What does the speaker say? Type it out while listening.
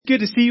good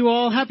to see you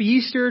all. Happy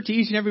Easter to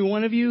each and every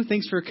one of you.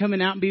 Thanks for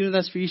coming out and being with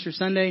us for Easter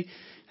Sunday.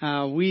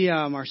 We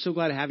are so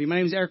glad to have you. My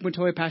name is Eric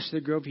Montoya, pastor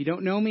of the Grove. If you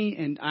don't know me,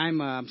 and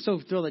I'm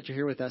so thrilled that you're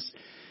here with us.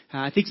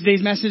 I think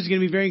today's message is going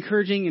to be very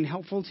encouraging and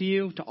helpful to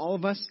you, to all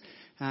of us.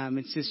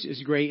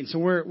 It's great. And so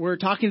we're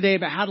talking today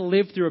about how to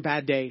live through a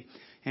bad day.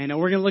 And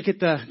we're going to look at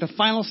the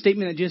final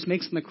statement that Jesus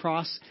makes on the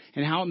cross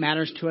and how it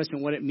matters to us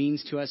and what it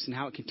means to us and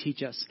how it can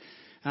teach us.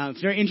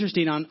 It's very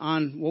interesting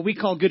on what we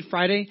call Good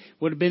Friday.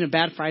 Would have been a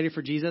bad Friday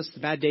for Jesus,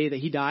 the bad day that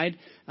he died,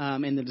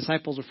 and the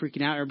disciples were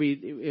freaking out.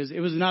 It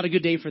was not a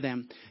good day for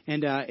them.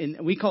 And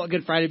we call it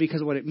Good Friday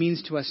because of what it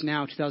means to us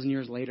now, 2,000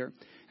 years later.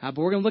 But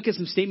we're going to look at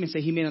some statements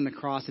that he made on the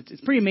cross. It's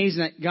pretty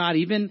amazing that God,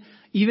 even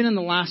in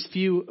the last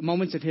few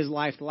moments of his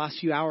life, the last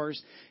few hours,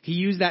 he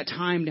used that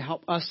time to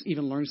help us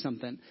even learn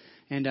something.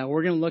 And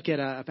we're going to look at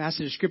a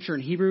passage of Scripture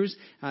in Hebrews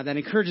that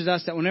encourages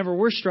us that whenever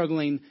we're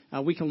struggling,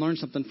 we can learn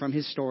something from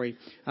his story.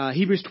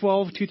 Hebrews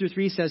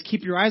 12:2-3 says,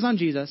 "Keep your eyes on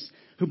Jesus,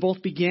 who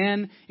both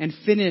began and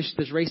finished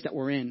this race that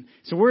we're in."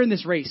 So we're in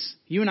this race.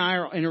 You and I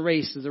are in a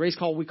race. There's a race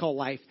we call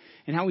life.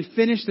 And how we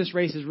finish this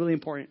race is really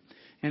important.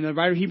 And the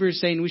writer of Hebrews is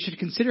saying we should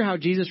consider how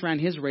Jesus ran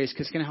his race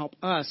because it's going to help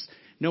us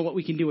know what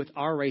we can do with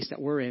our race that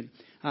we're in.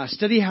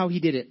 Study how he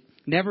did it.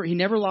 He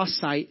never lost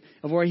sight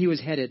of where he was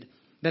headed.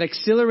 That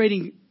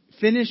accelerating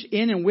finish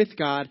in and with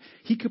God,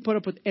 he could put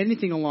up with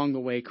anything along the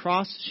way,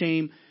 cross,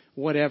 shame,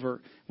 whatever.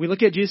 We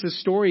look at Jesus'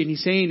 story and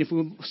he's saying if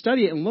we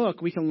study it and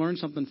look, we can learn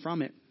something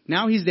from it.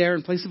 Now he's there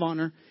in place of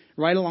honor,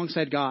 right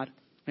alongside God.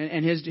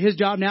 And his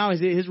job now,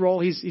 his role,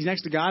 he's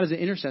next to God as an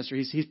intercessor.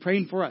 He's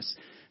praying for us.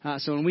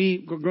 So when we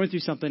go going through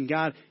something,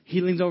 God,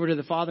 he leans over to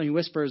the Father and he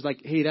whispers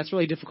like, "Hey, that's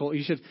really difficult.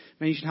 You should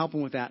help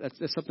him with that."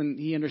 That's something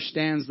he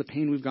understands the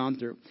pain we've gone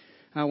through.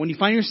 When you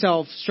find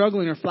yourself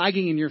struggling or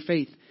flagging in your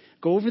faith,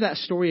 go over that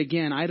story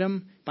again,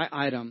 item by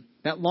item.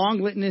 That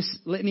long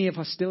litany of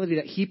hostility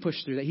that he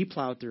pushed through, that he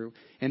plowed through.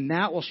 And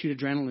that will shoot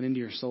adrenaline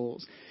into your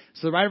souls.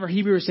 So the writer of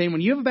Hebrews is saying,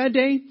 when you have a bad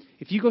day,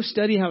 if you go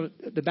study how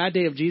the bad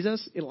day of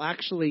Jesus, it'll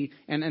actually,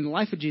 and the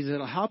life of Jesus,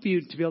 it'll help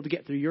you to be able to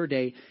get through your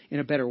day in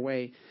a better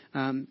way.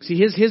 See,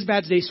 his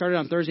bad day started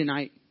on Thursday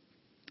night.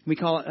 We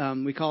call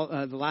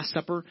it the Last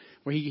Supper,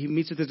 where he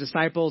meets with his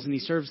disciples and he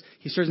serves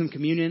them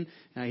communion.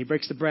 He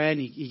breaks the bread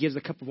and he gives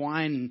a cup of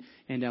wine,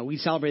 and we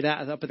celebrate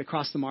that up at the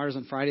Cross of the Martyrs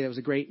on Friday. That was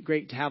a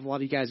great to have a lot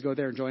of you guys go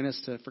there and join us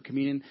for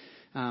communion.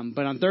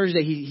 But on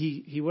Thursday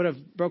he would have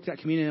broke that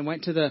communion and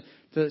went to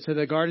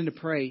the garden to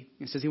pray.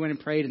 It says he went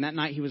and prayed, and that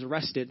night he was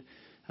arrested,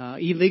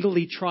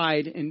 illegally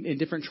tried in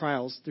different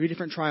trials, 3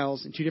 different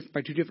trials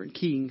by 2 different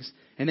kings,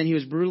 and then he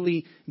was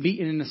brutally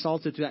beaten and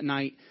assaulted through that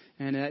night.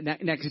 And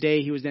next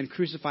day, he was then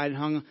crucified and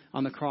hung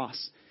on the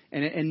cross.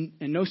 And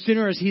no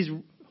sooner as he's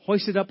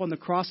hoisted up on the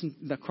cross and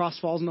the cross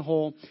falls in the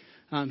hole,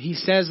 he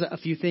says a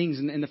few things.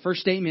 And the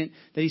first statement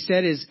that he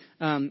said is,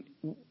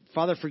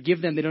 "Father,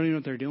 forgive them. They don't even know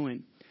what they're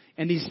doing."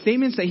 And these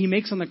statements that he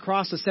makes on the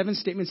cross, the 7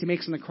 statements he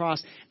makes on the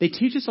cross, they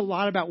teach us a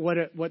lot about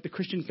what the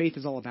Christian faith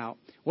is all about,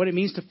 what it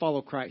means to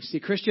follow Christ. See,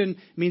 Christian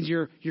means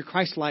you're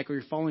Christ-like, or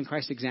you're following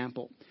Christ's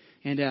example.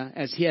 And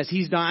as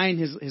he's dying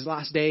his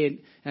last day,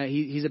 and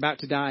he's about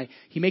to die,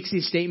 he makes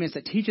these statements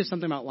that teach us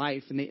something about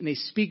life, and they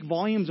speak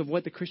volumes of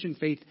what the Christian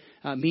faith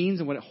means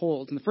and what it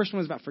holds. And the first one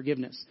is about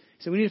forgiveness.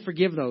 So we need to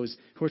forgive those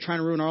who are trying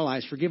to ruin our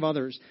lives, forgive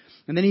others.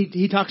 And then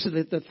he talks to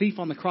the thief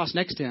on the cross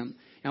next to him,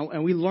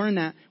 and we learn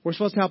that we're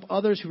supposed to help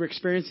others who are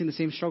experiencing the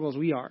same struggles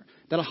we are.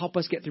 That'll help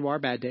us get through our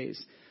bad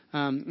days.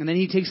 And then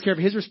he takes care of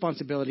his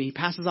responsibility. He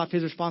passes off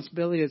his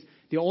responsibility as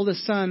the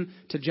oldest son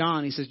to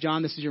John. He says,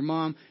 "John, this is your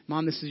mom.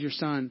 Mom, this is your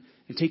son.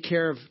 And take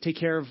care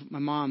of my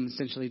mom."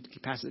 Essentially, he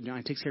passes it to John.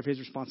 He takes care of his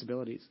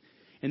responsibilities.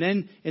 And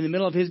then in the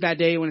middle of his bad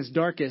day, when it's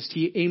darkest,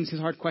 he aims his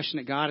hard question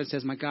at God and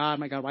says, my God,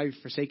 why have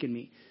you forsaken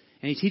me?"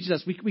 And he teaches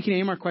us we can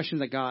aim our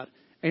questions at God.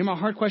 Aim our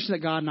hard questions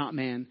at God, not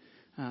man.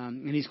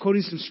 And he's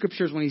quoting some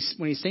scriptures when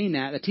he's saying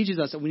that teaches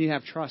us that we need to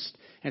have trust.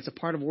 And it's a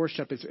part of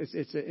worship.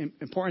 It's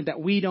important that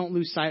we don't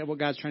lose sight of what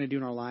God's trying to do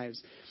in our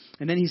lives.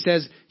 And then he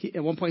says,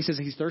 at one point he says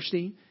he's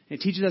thirsty. And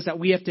it teaches us that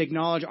we have to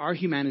acknowledge our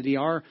humanity,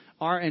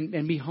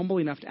 and be humble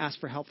enough to ask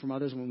for help from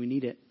others when we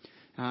need it.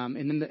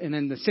 And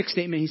then the 6th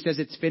statement, he says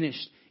it's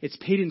finished. It's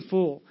paid in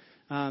full.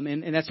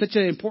 And that's such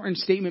an important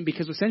statement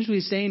because essentially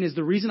he's saying is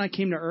the reason I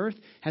came to earth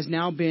has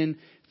now been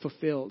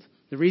fulfilled.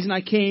 The reason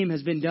I came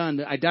has been done.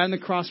 I died on the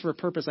cross for a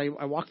purpose.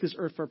 I walked this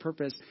earth for a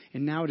purpose,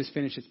 and now it is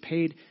finished. It's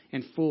paid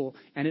and full.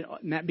 And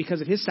that because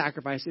of his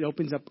sacrifice, it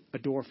opens up a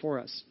door for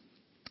us.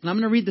 And I'm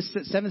going to read the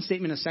 7th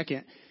statement in a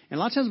second. And a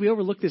lot of times we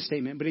overlook this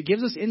statement, but it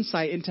gives us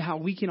insight into how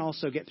we can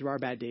also get through our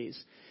bad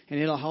days. And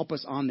it'll help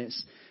us on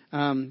this.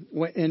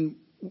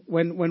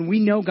 When we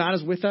know God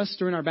is with us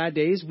during our bad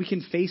days, we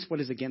can face what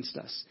is against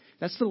us.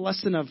 That's the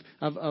lesson of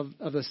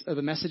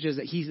the messages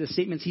the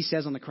statements he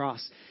says on the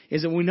cross,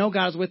 is that when we know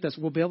God is with us,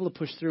 we'll be able to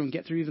push through and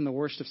get through even the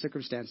worst of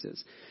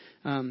circumstances.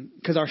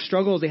 Because our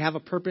struggles, they have a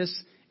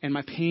purpose, and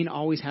my pain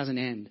always has an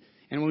end.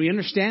 And when we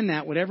understand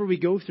that, whatever we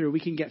go through,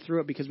 we can get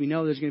through it because we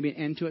know there's going to be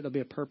an end to it. There'll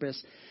be a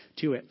purpose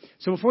to it.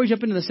 So before we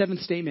jump into the 7th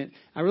statement,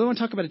 I really want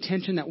to talk about a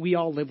tension that we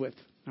all live with.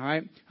 All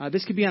right.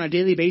 This could be on a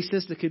daily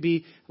basis. It could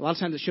be a lot of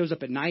times it shows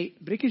up at night,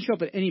 but it can show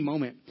up at any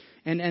moment.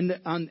 And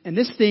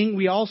this thing,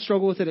 we all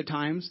struggle with it at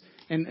times.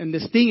 And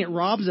this thing, it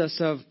robs us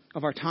of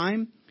our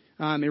time.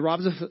 It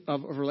robs us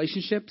of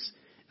relationships.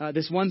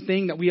 This one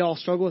thing that we all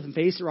struggle with and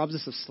face, it robs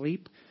us of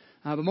sleep.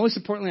 But most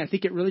importantly, I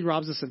think it really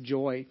robs us of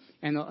joy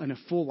and a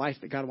full life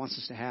that God wants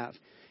us to have.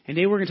 And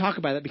today we're going to talk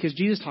about it because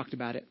Jesus talked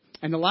about it.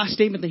 And the last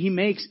statement that he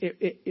makes,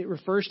 it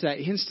refers to that,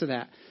 it hints to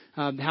that,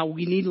 how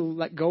we need to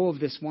let go of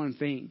this one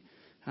thing.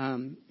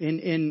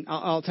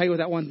 I'll tell you what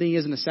that one thing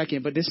is in a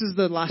second, but this is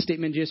the last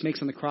statement Jesus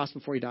makes on the cross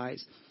before he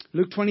dies.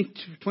 Luke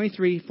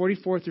 23,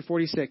 44 through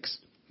 46.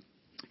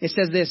 It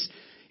says this,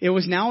 "It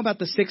was now about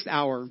the 6th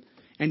hour,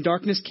 and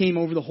darkness came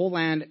over the whole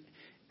land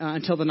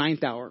until the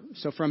 9th hour."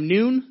 So from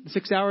noon, the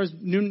 6 hours,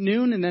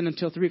 noon, and then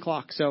until 3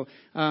 o'clock. So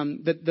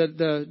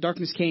the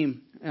darkness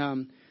came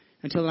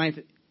until the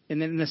 9th,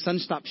 and then the sun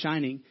stopped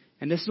shining.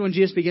 And this is when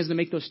Jesus begins to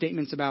make those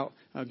statements about,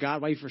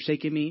 God, why have you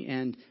forsaken me?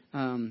 And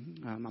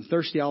I'm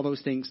thirsty, all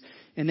those things.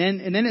 And then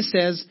it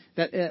says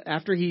that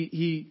after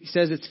he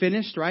says it's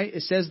finished, right?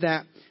 It says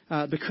that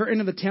the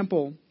curtain of the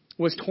temple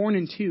was torn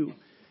in two.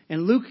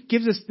 And Luke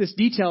gives us this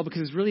detail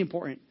because it's really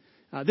important.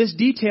 This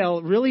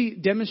detail really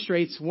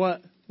demonstrates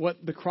what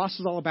the cross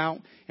is all about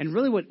and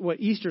really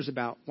what Easter is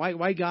about,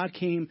 why God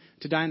came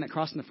to die on that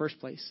cross in the first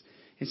place.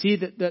 And see,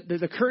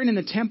 the curtain in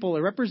the temple,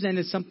 it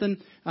represented something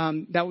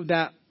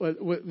that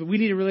we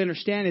need to really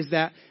understand is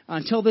that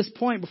until this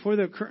point, before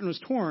the curtain was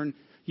torn,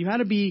 you had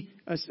to be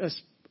a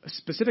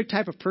specific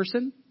type of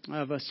person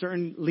of a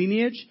certain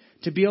lineage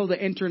to be able to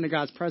enter into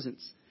God's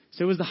presence.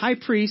 So it was the high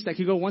priest that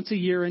could go once a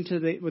year into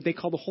what they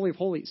call the Holy of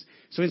Holies.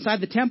 So inside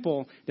the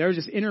temple, there was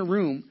this inner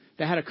room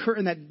that had a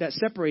curtain that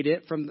separated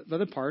it from the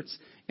other parts.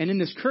 And in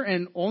this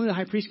curtain, only the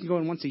high priest could go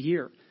in once a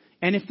year.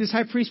 And if this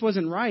high priest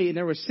wasn't right and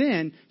there was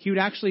sin, he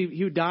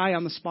would die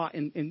on the spot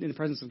in the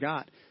presence of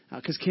God.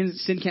 Because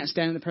sin can't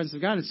stand in the presence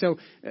of God. And so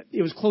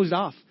it was closed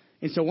off.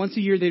 And so once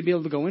a year they'd be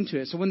able to go into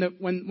it. So when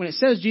it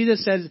says,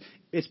 Jesus says,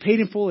 it's paid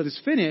in full, it is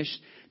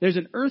finished, there's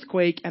an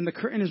earthquake and the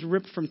curtain is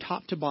ripped from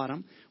top to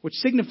bottom, which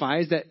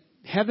signifies that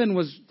heaven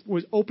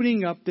was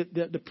opening up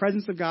the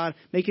presence of God,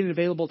 making it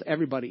available to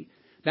everybody.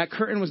 That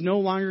curtain was no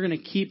longer going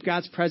to keep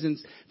God's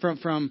presence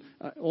from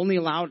only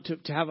allowed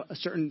to have a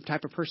certain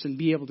type of person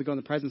be able to go in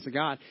the presence of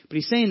God. But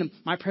he's saying that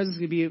my presence is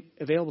going to be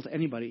available to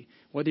anybody,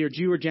 whether you're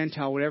Jew or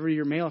Gentile, whatever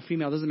you're male or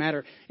female, doesn't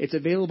matter. It's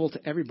available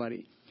to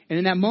everybody. And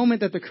in that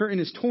moment that the curtain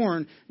is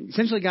torn,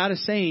 essentially God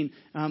is saying,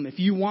 if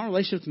you want a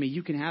relationship with me,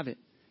 you can have it.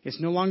 It's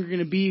no longer going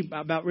to be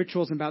about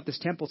rituals and about this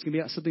temple. It's going to be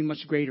about something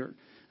much greater.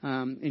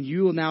 And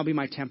you will now be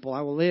my temple.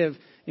 I will live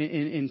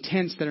in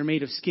tents that are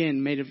made of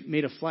skin,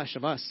 made of flesh,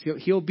 of us.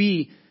 He'll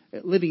be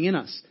living in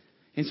us.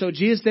 And so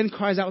Jesus then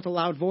cries out with a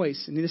loud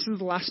voice. And this is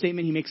the last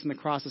statement he makes on the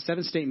cross, the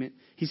 7th statement.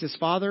 He says,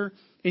 "Father,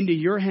 into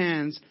your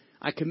hands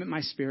I commit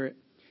my spirit."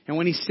 And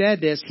when he said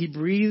this, he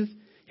breathed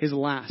his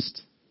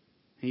last.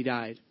 And he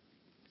died.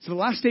 So the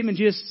last statement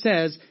Jesus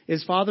says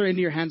is, "Father,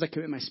 into your hands I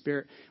commit my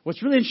spirit."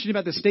 What's really interesting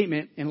about this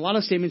statement, and a lot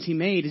of statements he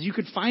made, is you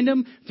could find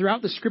them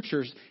throughout the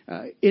scriptures,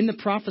 in the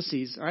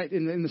prophecies, all right,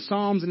 in the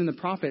Psalms and in the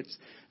prophets.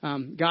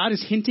 God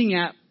is hinting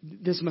at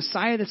this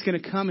Messiah that's going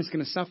to come is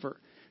going to suffer.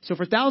 So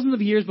for thousands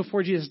of years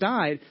before Jesus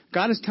died,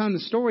 God is telling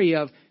the story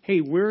of, hey,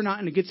 we're not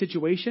in a good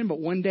situation, but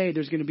one day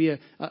there's going to be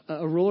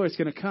a ruler that's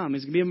going to come.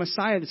 There's going to be a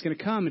Messiah that's going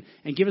to come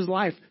and give his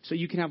life so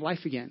you can have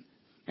life again.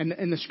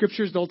 And the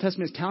scriptures, the Old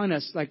Testament is telling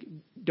us, like,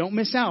 don't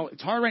miss out.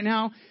 It's hard right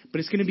now, but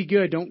it's going to be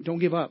good. Don't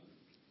give up.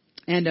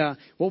 And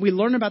what we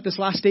learn about this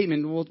last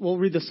statement, we'll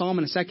read the Psalm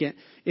in a second,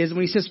 is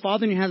when he says,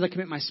 "Father, in your hands I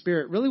commit my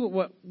spirit." Really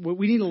what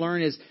we need to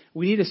learn is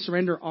we need to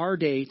surrender our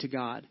day to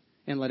God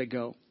and let it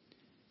go.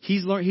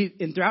 He's learned,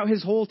 and throughout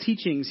his whole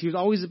teachings, he was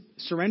always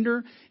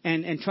surrender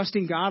and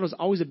trusting God was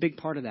always a big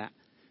part of that.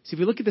 So if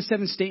we look at the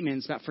 7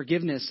 statements about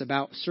forgiveness,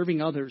 about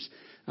serving others,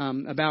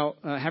 about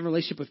having a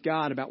relationship with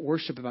God, about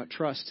worship, about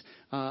trust,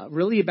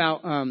 really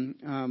about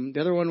the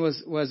other one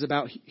was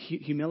about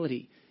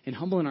humility and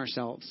humbling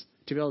ourselves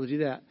to be able to do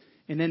that.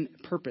 And then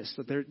purpose,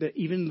 that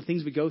even the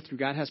things we go through,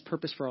 God has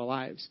purpose for our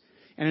lives.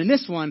 And in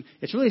this one,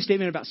 it's really a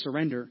statement about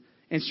surrender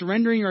and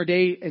surrendering our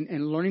day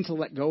and learning to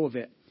let go of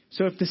it.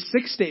 So if the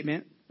 6th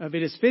statement of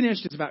it is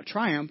finished, it's about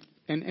triumph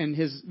and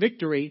his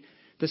victory.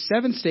 The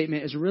 7th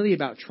statement is really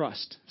about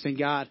trust, saying,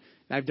 God,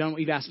 I've done what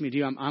you've asked me to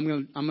do. I'm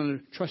going to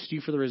trust you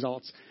for the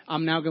results.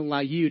 I'm now going to allow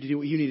you to do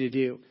what you need to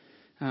do.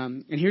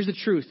 And here's the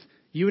truth: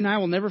 you and I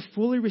will never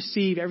fully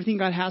receive everything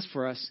God has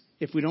for us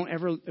if we don't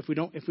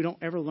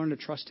ever learn to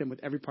trust Him with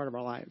every part of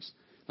our lives.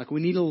 Like,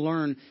 we need to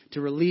learn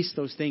to release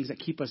those things that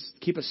keep us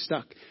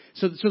stuck.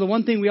 So the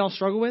one thing we all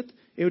struggle with,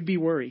 it would be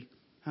worry.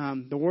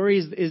 The worry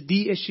is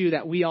the issue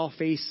that we all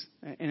face,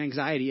 and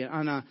anxiety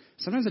on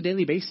sometimes a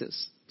daily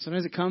basis.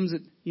 Sometimes it comes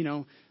at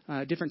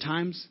different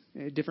times.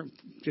 Different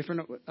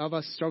of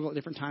us struggle at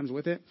different times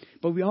with it.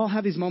 But we all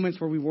have these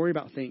moments where we worry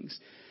about things.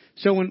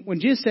 So when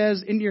Jesus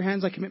says, "Into your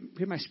hands I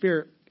commit my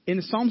spirit,"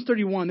 in Psalms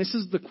 31, this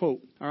is the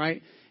quote. All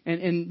right,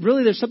 and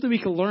really there's something we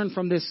can learn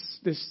from this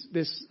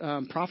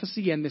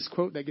prophecy and this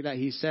quote that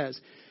he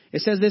says.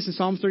 It says this in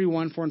Psalm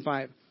 31, 4 and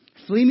 5.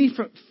 Free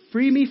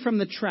me from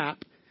the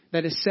trap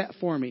that is set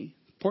for me.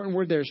 Important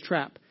word there is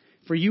trap.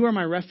 For you are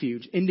my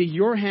refuge. Into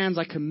your hands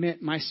I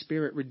commit my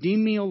spirit.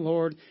 Redeem me, O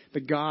Lord, the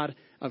God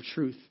of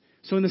truth.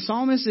 So when the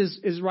psalmist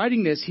is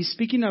writing this, he's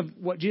speaking of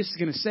what Jesus is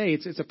going to say.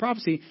 It's a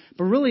prophecy.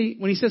 But really,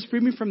 when he says,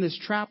 free me from this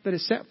trap that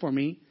is set for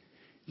me,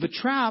 the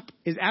trap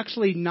is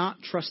actually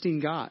not trusting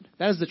God.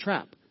 That is the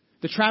trap.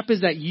 The trap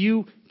is that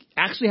you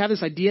actually have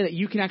this idea that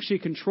you can actually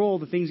control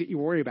the things that you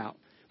worry about.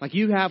 Like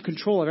you have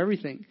control of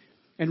everything.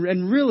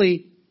 And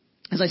really,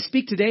 as I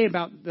speak today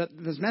about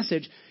this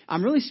message,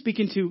 I'm really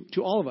speaking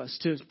to all of us,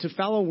 to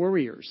fellow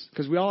worriers,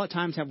 because we all at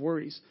times have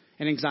worries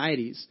and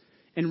anxieties.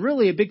 And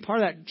really, a big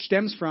part of that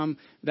stems from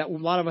that a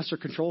lot of us are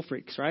control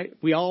freaks, right?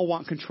 We all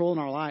want control in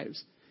our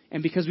lives.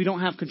 And because we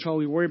don't have control,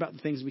 we worry about the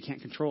things we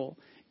can't control.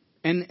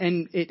 And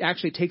it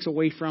actually takes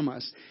away from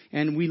us.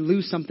 And we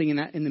lose something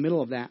in the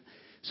middle of that.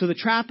 So the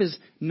trap is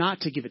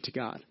not to give it to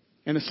God.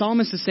 And the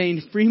psalmist is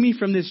saying, free me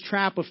from this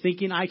trap of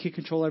thinking I can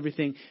control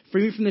everything.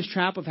 Free me from this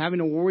trap of having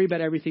to worry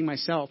about everything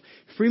myself.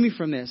 Free me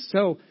from this.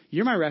 So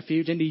you're my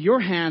refuge. Into your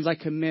hands I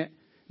commit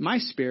my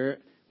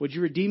spirit. Would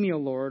you redeem me, O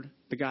Lord,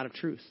 the God of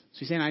truth? So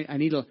he's saying I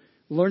need to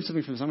learn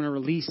something from this. I'm going to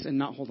release and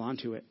not hold on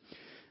to it.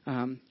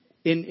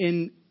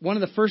 In one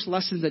of the first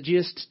lessons that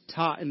Jesus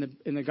taught in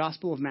the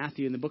Gospel of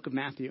Matthew, in the book of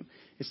Matthew,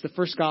 it's the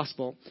first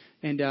Gospel,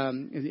 and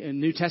in the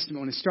New Testament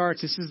when it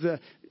starts,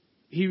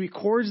 he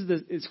records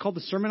it's called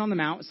the Sermon on the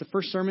Mount. It's the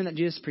first sermon that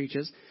Jesus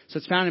preaches. So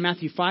it's found in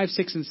Matthew 5,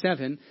 6, and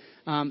 7.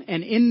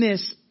 And in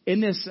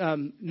this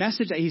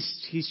message that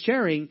he's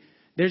sharing,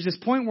 there's this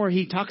point where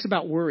he talks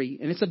about worry,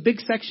 and it's a big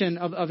section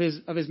of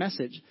his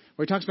message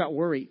where he talks about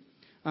worry.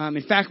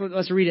 In fact,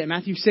 let's read it.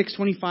 Matthew 6,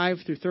 25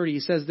 through 30. He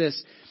says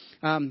this.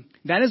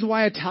 That is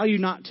why I tell you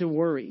not to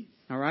worry,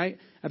 all right,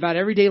 about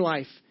everyday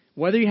life,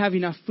 whether you have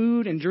enough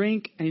food and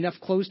drink and enough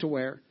clothes to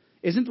wear.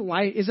 Isn't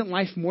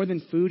life more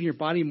than food and your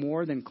body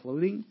more than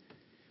clothing?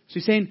 So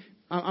he's saying,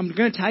 I'm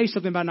going to tell you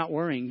something about not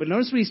worrying. But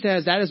notice what he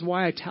says, that is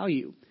why I tell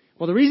you.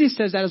 Well, the reason he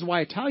says that is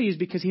why I tell you is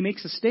because he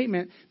makes a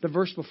statement the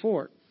verse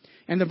before.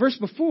 And the verse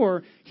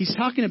before, he's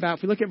talking about,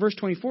 if we look at verse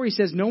 24, he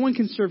says, no one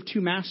can serve two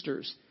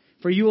masters.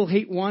 For you will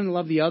hate one and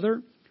love the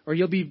other, or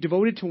you'll be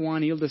devoted to one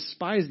and you'll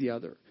despise the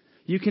other.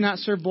 You cannot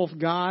serve both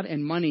God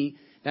and money.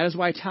 That is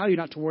why I tell you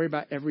not to worry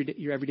about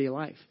your everyday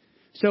life.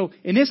 So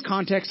in this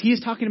context, he is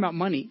talking about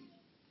money.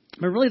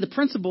 But really the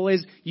principle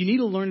is you need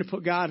to learn to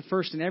put God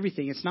first in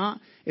everything. It's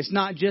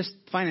not just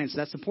finance.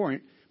 That's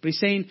important. But he's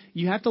saying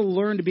you have to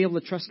learn to be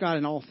able to trust God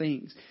in all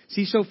things.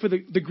 See, so for the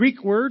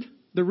Greek word,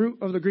 the root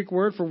of the Greek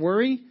word for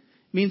worry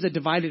means a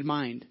divided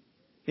mind.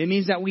 It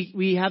means that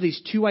we have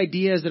these two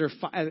ideas that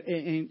are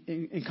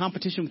in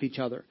competition with each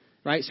other.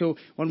 Right? So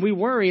when we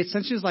worry, it's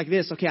essentially like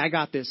this. Okay, I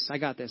got this. I'm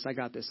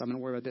going to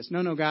worry about this.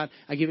 No, God,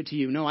 I give it to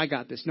you. No, I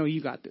got this. No,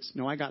 you got this.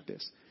 No, I got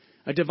this.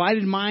 A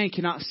divided mind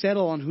cannot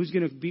settle on who's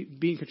going to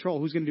be in control,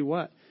 who's going to do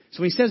what.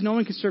 So when he says no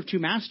one can serve two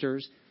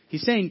masters,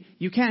 he's saying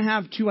you can't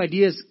have two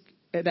ideas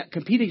that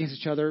compete against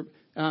each other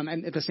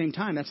and at the same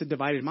time. That's a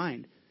divided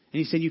mind. And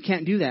he's saying you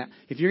can't do that.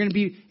 If you're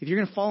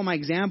going to follow my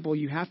example,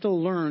 you have to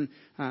learn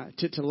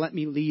to let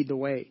me lead the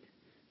way.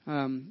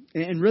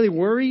 And really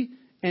worry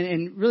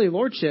and really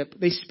lordship,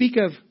 they speak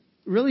of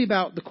really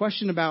about the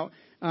question about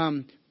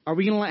are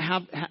we going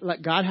to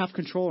let God have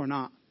control or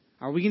not?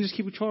 Are we going to just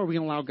keep control, or are we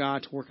going to allow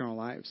God to work in our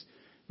lives?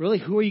 Really,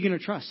 who are you going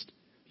to trust?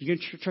 Are you going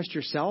to trust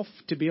yourself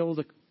to be able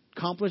to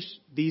accomplish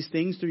these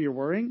things through your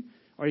worrying?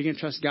 Or are you going to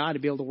trust God to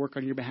be able to work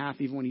on your behalf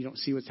even when you don't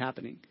see what's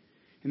happening?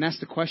 And that's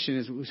the question,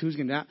 is who's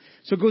going to do that?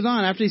 So it goes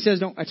on. After he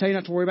says, I tell you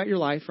not to worry about your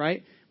life,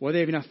 right? Whether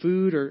you have enough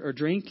food or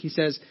drink. He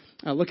says,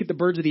 look at the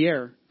birds of the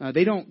air.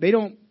 They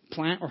don't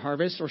plant or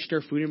harvest or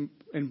store food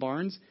in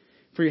barns,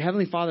 for your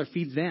heavenly Father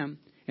feeds them.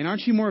 And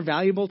aren't you more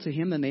valuable to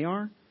him than they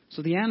are?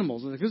 So the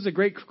animals, this is a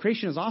great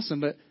creation, is awesome,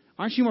 but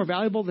aren't you more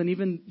valuable than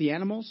even the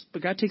animals?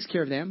 But God takes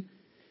care of them.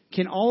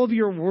 Can all of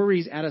your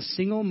worries add a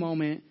single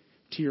moment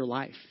to your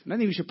life? And I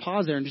think we should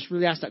pause there and just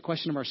really ask that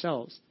question of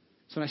ourselves.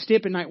 So when I stay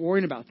up at night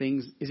worrying about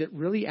things, is it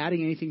really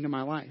adding anything to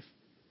my life?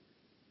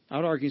 I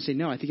would argue and say,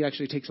 no, I think it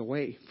actually takes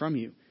away from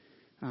you.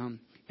 And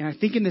I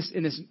think in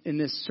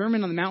this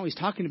Sermon on the Mount he's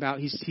talking about,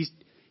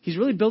 he's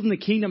really building the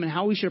kingdom and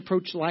how we should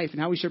approach life and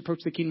how we should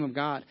approach the kingdom of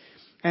God.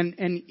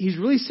 And he's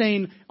really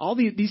saying all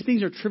these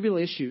things are trivial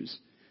issues.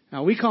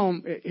 Now, we call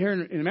them, here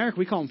in America,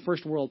 we call them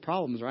first world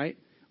problems, right?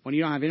 When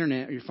you don't have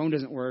internet, or your phone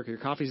doesn't work, or your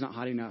coffee's not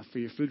hot enough, or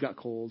your food got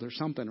cold, or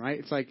something, right?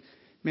 It's like,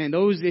 man,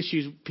 those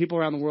issues people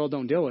around the world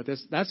don't deal with.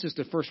 That's just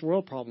a first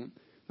world problem.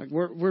 Like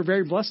we're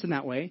very blessed in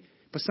that way.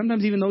 But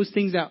sometimes even those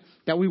things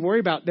that we worry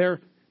about,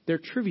 they're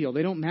trivial.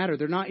 They don't matter.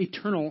 They're not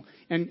eternal.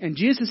 And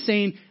Jesus is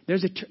saying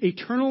there's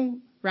eternal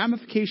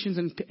ramifications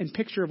and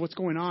picture of what's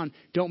going on.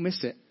 Don't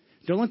miss it.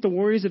 Don't let the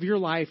worries of your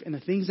life and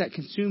the things that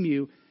consume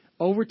you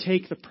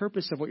overtake the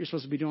purpose of what you're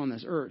supposed to be doing on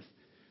this earth.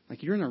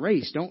 Like you're in a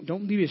race.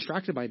 Don't be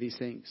distracted by these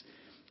things.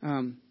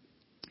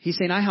 He's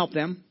saying, I help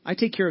them. I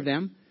take care of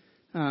them.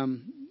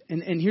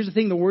 And here's the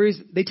thing. The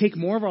worries, they take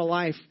more of our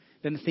life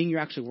than the thing you're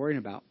actually worrying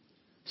about.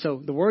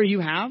 So the worry you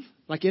have,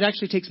 like it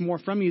actually takes more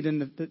from you than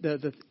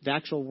the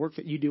actual work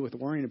that you do with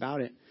worrying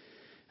about it.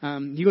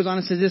 He goes on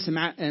and says this,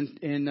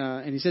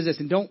 and he says this,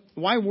 and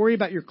why worry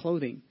about your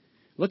clothing?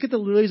 Look at the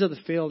lilies of the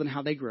field and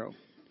how they grow.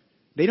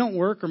 They don't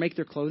work or make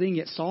their clothing,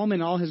 yet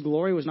Solomon in all his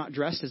glory was not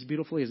dressed as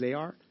beautifully as they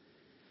are.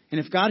 And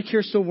if God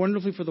cares so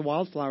wonderfully for the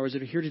wildflowers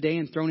that are here today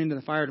and thrown into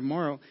the fire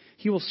tomorrow,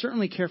 he will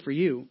certainly care for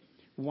you.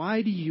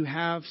 Why do you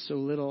have so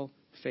little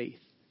faith?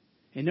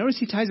 And notice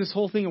he ties this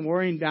whole thing of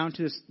worrying down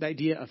to the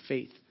idea of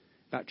faith,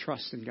 about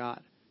trust in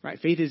God. Right?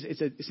 Faith is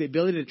it's the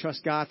ability to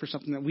trust God for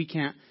something that we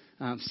can't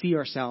see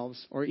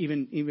ourselves, or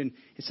even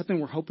it's something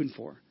we're hoping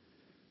for.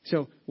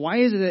 So why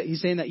is it that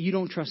he's saying that you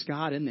don't trust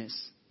God in this?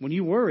 When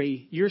you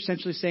worry, you're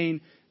essentially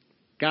saying,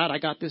 God, I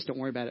got this. Don't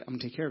worry about it. I'm going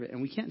to take care of it.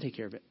 And we can't take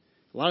care of it.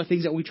 A lot of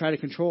things that we try to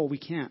control, we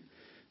can't.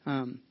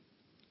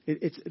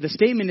 The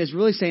statement is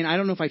really saying, I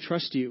don't know if I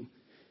trust you.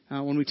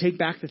 When we take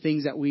back the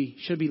things that we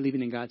should be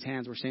leaving in God's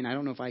hands, we're saying, I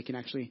don't know if I can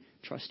actually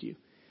trust you.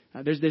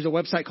 There's a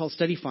website called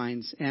Study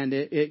Finds, and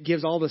it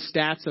gives all the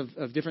stats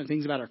of different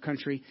things about our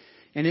country.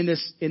 And on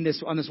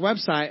this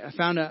website, I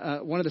found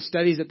one of the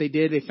studies that they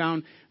did.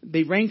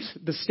 They ranked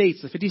the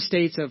states, the 50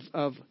 states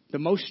of the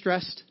most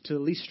stressed to the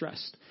least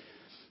stressed.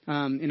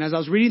 And as I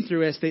was reading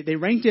through this, they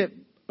ranked it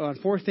on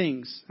 4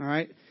 things. All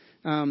right,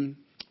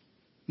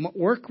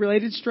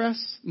 work-related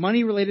stress,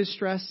 money-related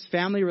stress,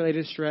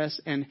 family-related stress,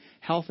 and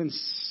health and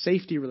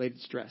safety-related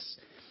stress.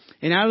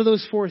 And out of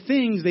those 4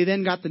 things, they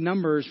then got the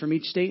numbers from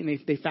each state, and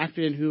they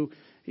factored in who,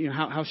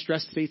 how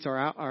stressed states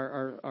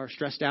are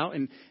stressed out.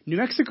 And New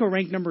Mexico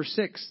ranked number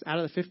 6 out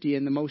of the 50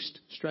 in the most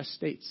stressed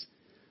states.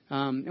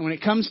 And when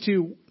it comes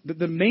to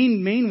the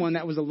main one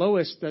that was the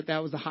lowest,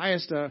 that was the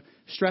highest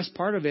stress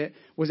part of it,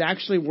 was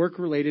actually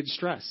work-related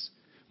stress.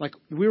 Like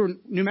New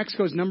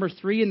Mexico's number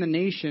 3 in the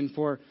nation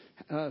for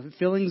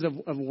feelings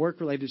of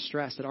work-related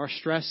stress. That our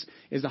stress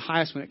is the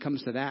highest when it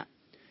comes to that.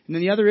 And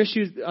then the other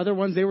issues, the other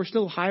ones, they were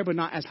still high, but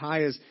not as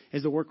high as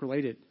the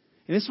work-related.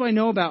 And this is what I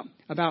know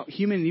about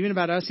human, even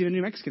about us, even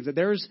New Mexicans, that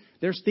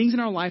there's things in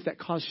our life that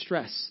cause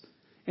stress,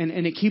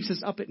 and it keeps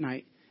us up at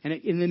night. And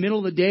in the middle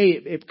of the day,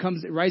 it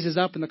rises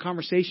up in the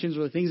conversations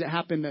or the things that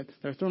happen that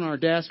are thrown on our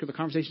desk or the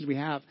conversations we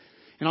have.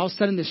 And all of a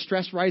sudden, this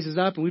stress rises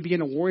up, and we begin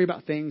to worry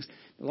about things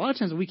a lot of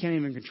times that we can't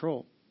even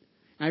control.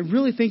 And I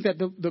really think that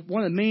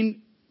one of the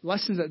main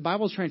lessons that the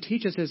Bible is trying to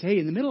teach us is, hey,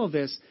 in the middle of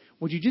this,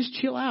 would you just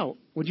chill out?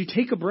 Would you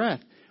take a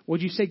breath?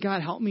 Would you say,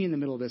 God, help me in the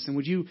middle of this? And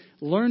would you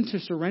learn to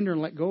surrender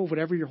and let go of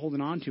whatever you're holding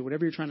on to,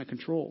 whatever you're trying to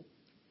control?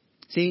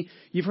 See,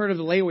 you've heard of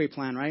the layaway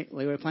plan, right?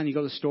 Layaway plan, you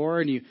go to the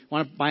store and you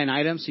want to buy an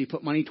item, so you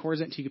put money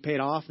towards it until you can pay it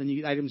off, then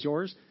the item's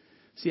yours.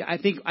 See, I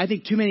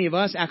think too many of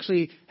us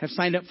actually have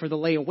signed up for the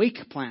lay awake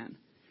plan.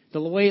 The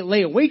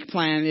lay awake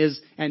plan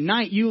is at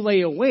night you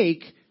lay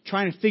awake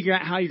trying to figure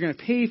out how you're going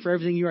to pay for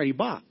everything you already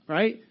bought,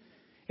 right?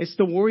 It's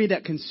the worry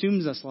that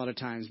consumes us a lot of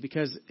times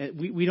because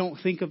we don't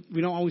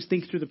always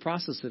think through the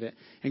process of it.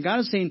 And God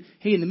is saying,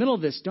 hey, in the middle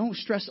of this, don't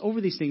stress over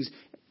these things.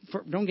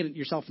 Don't get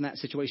yourself in that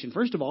situation,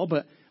 first of all,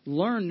 but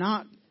learn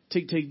not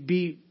to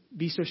be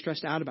so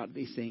stressed out about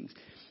these things.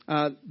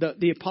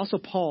 The Apostle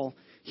Paul,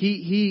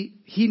 he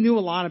knew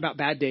a lot about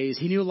bad days.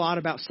 He knew a lot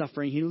about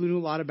suffering. He knew a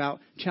lot about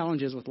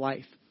challenges with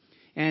life.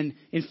 And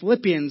in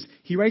Philippians,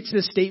 he writes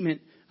this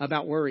statement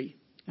about worry.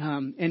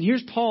 And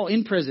here's Paul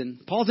in prison.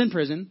 Paul's in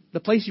prison,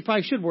 the place you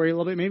probably should worry a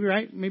little bit, maybe,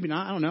 right? Maybe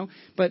not, I don't know.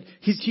 But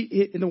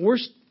he in the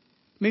worst,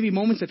 maybe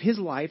moments of his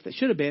life that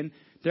should have been,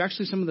 they're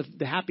actually some of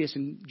the happiest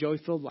and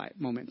joy-filled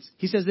moments.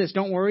 He says this,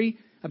 don't worry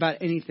about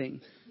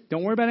anything.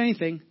 Don't worry about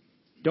anything.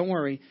 Don't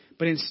worry.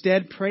 But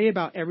instead, pray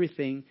about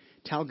everything.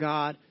 Tell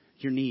God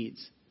your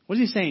needs. What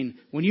is he saying?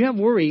 When you have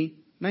worry,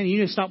 man, you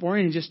need to stop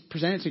worrying and just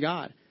present it to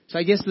God. So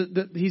I guess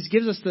he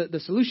gives us the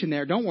solution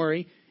there. Don't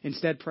worry.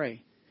 Instead,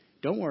 pray.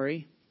 Don't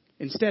worry.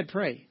 Instead,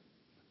 pray.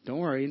 Don't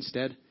worry.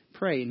 Instead,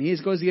 pray. And he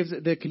gives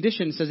the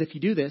condition, says if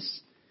you do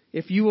this,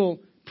 if you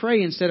will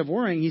pray instead of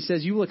worrying, he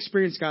says you will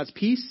experience God's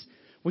peace,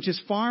 which is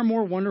far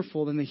more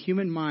wonderful than the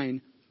human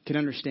mind can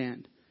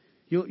understand.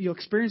 You'll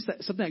experience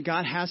something that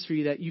God has for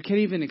you that you can't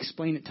even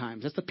explain at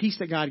times. That's the peace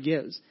that God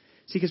gives.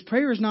 See, because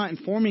prayer is not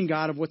informing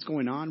God of what's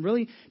going on.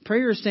 Really,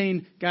 prayer is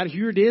saying, God,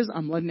 here it is.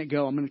 I'm letting it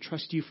go. I'm going to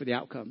trust you for the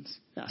outcomes.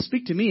 Now,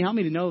 speak to me. Help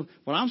me to know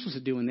what I'm supposed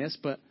to do in this,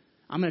 but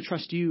I'm going to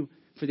trust you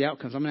for the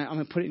outcomes. I'm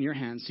going to put it in your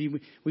hands. See,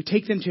 we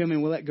take them to him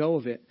and we let go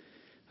of it.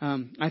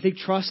 I think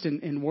trust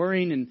and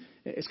worrying, and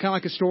it's kind of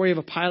like a story of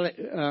a pilot.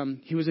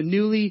 He was a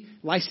newly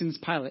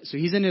licensed pilot. So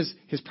he's in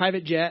his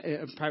private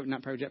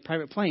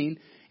plane,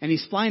 and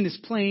he's flying this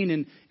plane.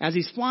 And as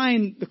he's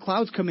flying, the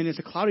clouds come in. It's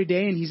a cloudy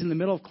day, and he's in the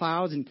middle of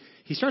clouds, and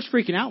he starts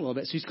freaking out a little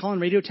bit. So he's calling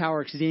radio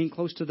tower because he's getting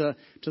close to the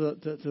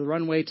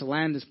runway to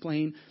land his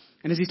plane.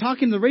 And as he's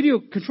talking to the radio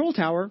control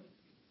tower,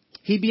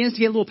 he begins to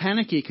get a little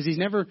panicky because he's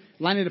never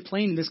landed a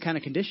plane in this kind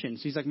of condition.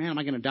 So he's like, man, am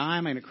I going to die?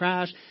 Am I going to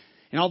crash?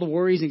 And all the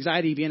worries and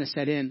anxiety begin to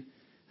set in.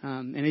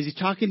 And as he's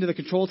talking to the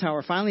control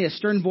tower, finally a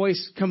stern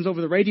voice comes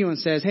over the radio and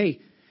says, hey,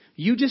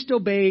 you just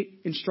obey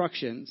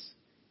instructions.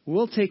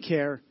 We'll take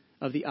care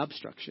of the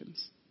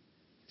obstructions.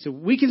 So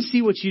we can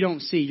see what you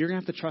don't see. You're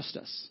going to have to trust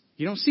us.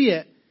 You don't see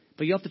it,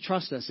 But you have to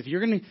trust us. If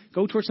you're going to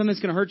go towards something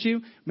that's going to hurt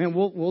you, man,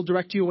 we'll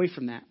direct you away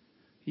from that.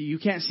 You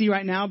can't see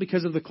right now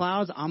because of the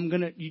clouds.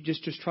 You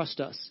just trust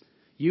us.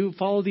 You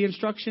follow the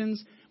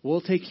instructions.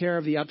 We'll take care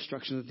of the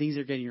obstructions, the things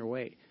that are getting your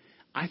way.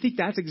 I think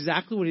that's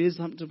exactly what it is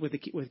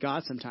with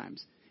God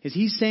sometimes. Is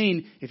He's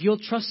saying, if you'll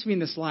trust me in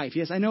this life,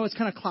 yes, I know it's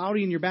kind of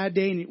cloudy and your bad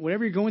day and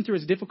whatever you're going through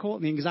is difficult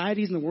and the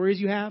anxieties and the worries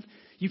you have,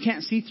 you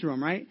can't see through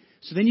them, right?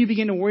 So then you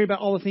begin to worry about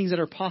all the things that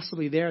are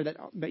possibly there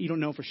that you don't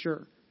know for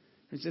sure.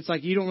 It's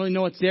like you don't really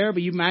know it's there,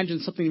 but you imagine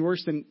something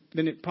worse than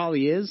it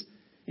probably is.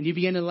 And you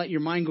begin to let your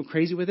mind go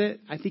crazy with it.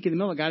 I think in the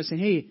middle of God is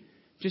saying, hey,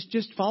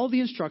 just follow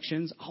the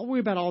instructions. I'll worry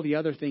about all the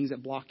other things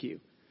that block you.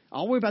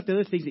 I'll worry about the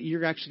other things that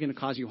you're actually going to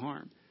cause you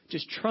harm.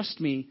 Just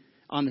trust me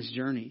on this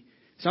journey.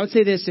 So I would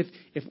say this,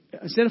 if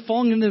instead of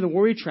falling into the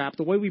worry trap,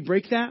 the way we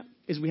break that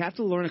is we have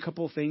to learn a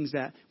couple of things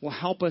that will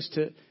help us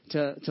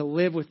to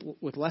live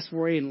with less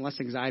worry and less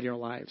anxiety in our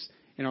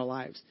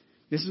lives.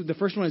 The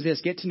first one is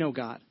this: get to know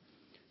God.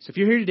 So if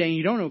you're here today and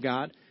you don't know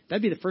God,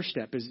 that'd be the first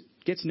step, is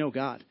get to know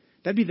God.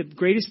 That'd be the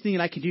greatest thing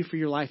that I can do for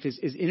your life is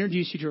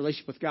introduce you to a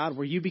relationship with God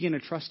where you begin to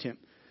trust Him.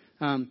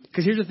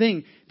 Because here's the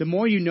thing: the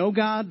more you know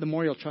God, the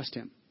more you'll trust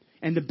Him,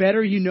 and the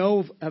better you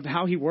know of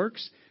how He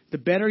works, the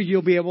better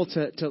you'll be able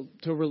to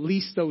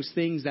release those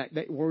things that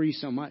worry you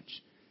so much.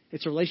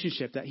 It's a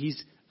relationship that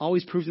He's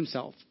always proves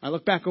Himself. I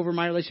look back over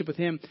my relationship with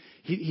Him.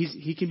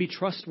 He can be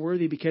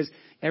trustworthy because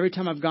every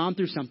time I've gone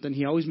through something,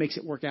 He always makes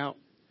it work out.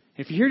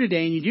 And if you're here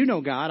today and you do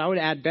know God, I would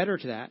add better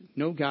to that.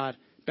 Know God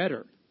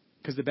better.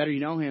 Because the better you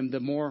know Him, the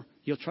more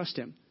you'll trust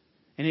Him.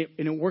 And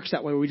it works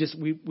that way.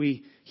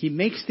 He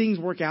makes things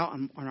work out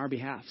on our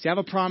behalf. See, I have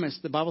a promise.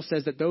 The Bible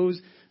says that those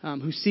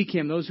who seek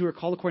Him, those who are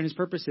called according to His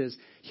purposes,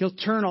 He'll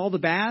turn all the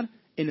bad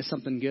into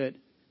something good.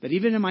 That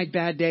even in my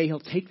bad day,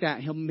 He'll take that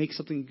and He'll make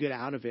something good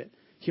out of it.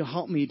 He'll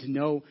help me to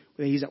know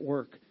that He's at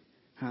work.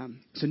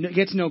 So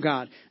get to know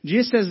God.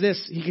 Jesus says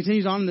this. He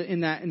continues on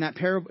in that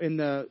parable, in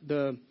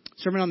the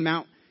Sermon on the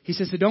Mount. He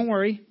says, so don't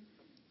worry,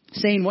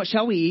 saying, what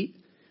shall we eat?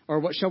 Or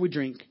what shall we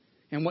drink?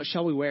 And what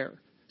shall we wear?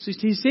 So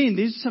He's saying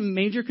these are some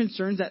major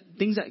concerns,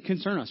 things that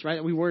concern us, right?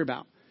 That we worry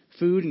about.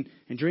 Food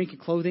and drink and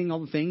clothing, all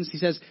the things. He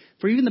says,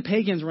 for even the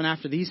pagans run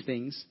after these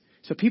things.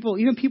 So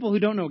even people who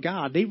don't know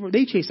God,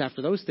 they chase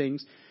after those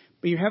things.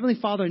 But your Heavenly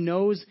Father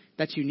knows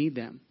that you need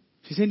them.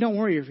 So He's saying, don't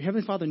worry, your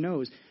Heavenly Father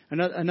knows.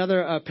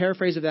 Another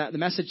paraphrase of that, the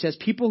message says,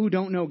 people who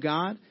don't know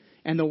God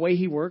and the way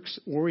He works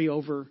worry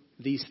over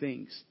these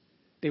things.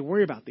 They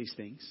worry about these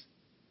things.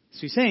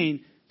 So He's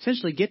saying,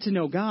 essentially, get to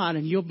know God,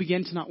 and you'll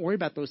begin to not worry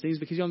about those things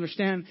because you'll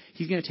understand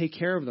He's going to take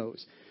care of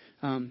those.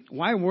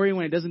 Why worry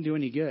when it doesn't do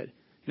any good?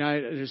 You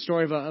know, there's a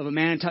story of a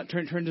man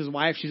turned to his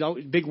wife. She's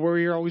always a big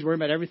worrier, always worrying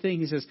about everything.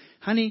 He says,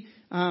 honey,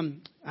 I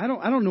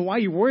don't know why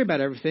you worry about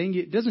everything.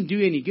 It doesn't do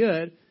you any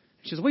good.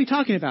 She says, what are you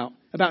talking about?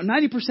 About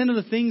 90% of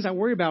the things I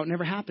worry about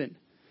never happen.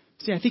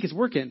 See, I think it's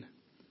working.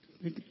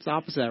 I think it's the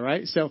opposite of that,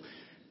 right? So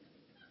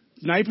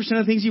 90% of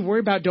the things you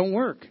worry about don't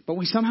work. But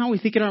we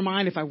think in our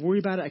mind, if I worry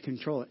about it, I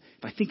control it.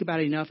 If I think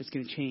about it enough, it's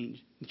going to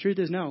change. The truth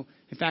is no.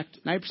 In fact,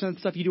 90% of the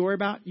stuff you do worry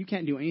about, you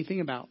can't do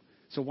anything about.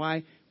 So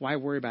why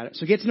worry about it?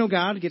 So get to know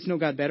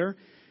God better.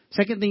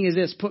 Second thing is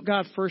this: put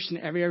God first in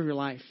every area of your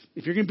life.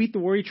 If you're going to beat the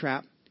worry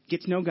trap,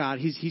 get to know God.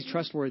 He's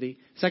trustworthy.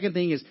 Second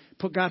thing is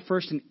put God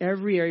first in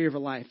every area of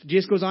your life.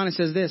 Jesus goes on and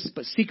says this: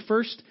 but seek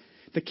first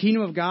the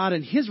kingdom of God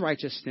and His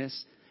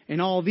righteousness,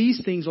 and all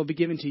these things will be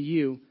given to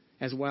you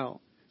as well.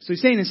 So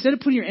He's saying, instead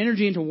of putting your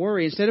energy into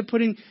worry, instead of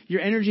putting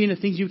your energy into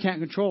things you can't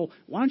control,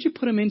 why don't you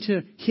put them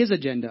into His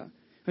agenda?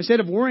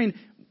 Instead of worrying,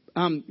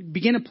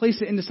 begin to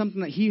place it into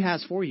something that He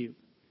has for you.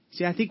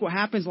 See, I think what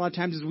happens a lot of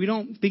times is we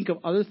don't think of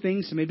other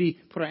things to maybe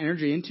put our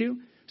energy into.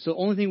 So the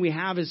only thing we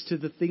have is to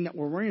the thing that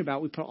we're worrying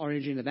about. We put our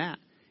energy into that.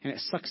 And it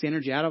sucks the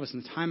energy out of us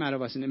and the time out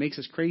of us, and it makes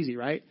us crazy,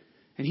 right?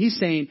 And He's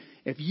saying,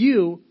 if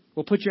you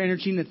will put your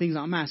energy into the things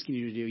I'm asking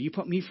you to do, you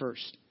put me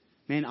first,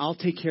 man, I'll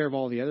take care of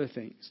all the other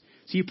things.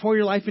 So you pour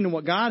your life into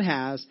what God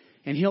has,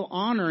 and He'll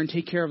honor and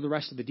take care of the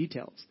rest of the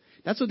details.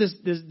 That's what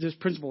this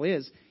principle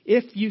is.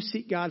 If you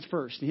seek God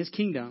first and His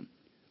kingdom,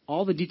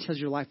 all the details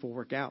of your life will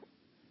work out.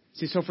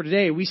 See, so for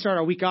today, we start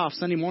our week off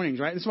Sunday mornings,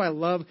 right? That's why I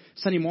love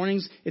Sunday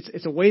mornings.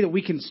 It's a way that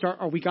we can start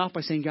our week off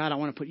by saying, God, I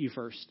want to put you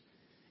first.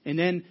 And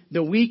then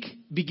the week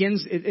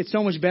begins. It's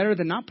so much better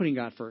than not putting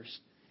God first.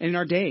 And in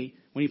our day,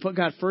 when you put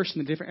God first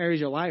in the different areas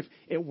of your life,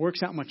 it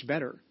works out much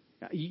better.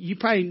 You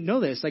probably know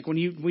this. Like when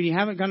you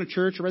haven't gone to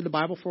church or read the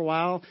Bible for a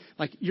while,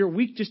 like your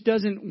week just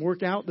doesn't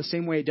work out the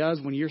same way it does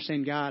when you're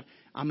saying, God,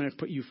 I'm going to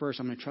put you first.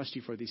 I'm going to trust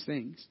you for these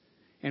things.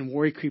 And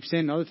worry creeps in,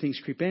 and other things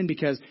creep in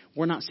because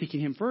we're not seeking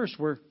Him first.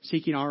 We're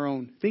seeking our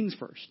own things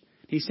first.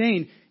 He's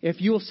saying,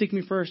 if you will seek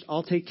me first,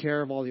 I'll take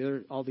care of all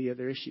the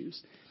other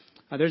issues.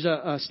 There's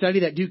a study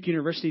that Duke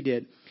University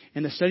did,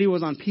 and the study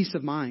was on peace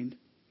of mind.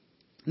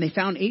 And they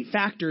found 8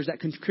 factors that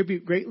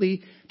contribute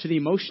greatly to the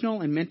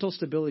emotional and mental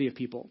stability of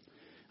people.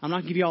 I'm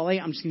not going to give you all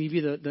 8. I'm just going to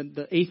give you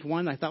the 8th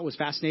one I thought was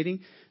fascinating.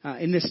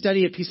 In this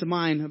study of peace of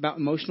mind about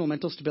emotional and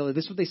mental stability,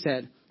 this is what they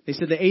said. They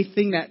said the 8th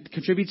thing that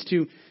contributes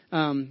to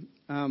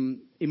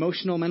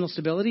emotional, mental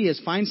stability is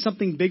find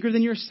something bigger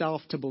than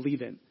yourself to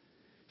believe in.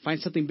 Find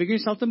something bigger than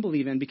yourself to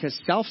believe in, because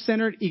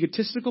self-centered,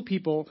 egotistical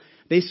people,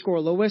 they score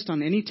lowest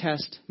on any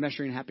test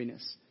measuring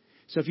happiness.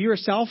 So if you're a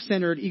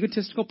self-centered,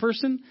 egotistical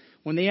person,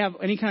 when they have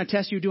any kind of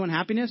test you do on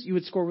happiness, you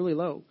would score really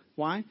low.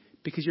 Why?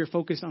 Because you're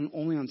focused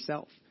only on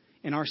self.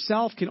 And our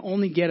self can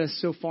only get us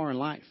so far in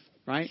life,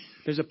 right?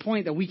 There's a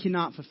point that we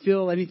cannot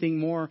fulfill anything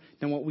more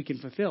than what we can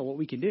fulfill, what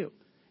we can do.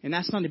 And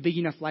that's not a big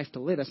enough life to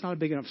live. That's not a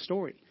big enough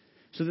story.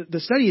 So the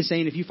study is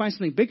saying if you find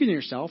something bigger than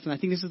yourself, and I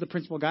think this is the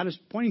principle God is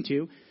pointing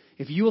to,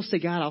 if you will say,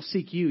 God, I'll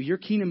seek you. Your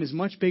kingdom is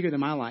much bigger than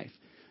my life.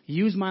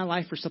 Use my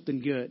life for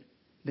something good.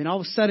 Then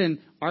all of a sudden,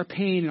 our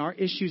pain and our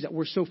issues that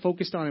we're so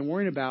focused on and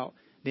worrying about,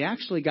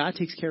 God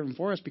takes care of them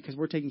for us because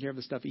we're taking care of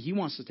the stuff that He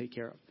wants to take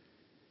care of.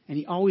 And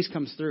He always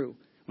comes through.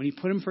 When you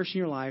put Him first in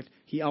your life,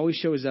 He always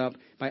shows up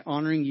by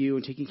honoring you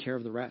and taking care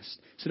of the rest.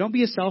 So don't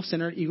be a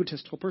self-centered,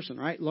 egotistical person,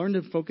 right? Learn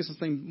to focus on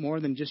something more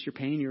than just your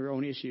pain, your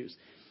own issues.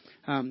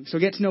 So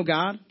get to know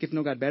God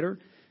better.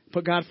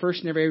 Put God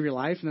first in every area of your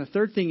life. And the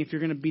third thing, if you're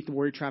going to beat the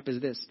worry trap,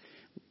 is this.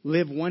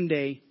 Live one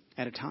day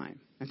at a time.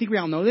 I think we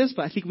all know this,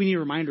 but I think we need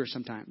reminders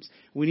sometimes.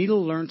 We need to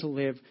learn to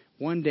live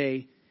one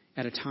day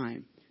at a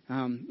time.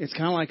 It's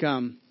kind of like,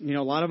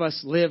 a lot of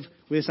us live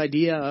with this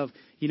idea of,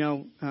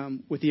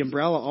 with the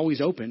umbrella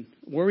always open.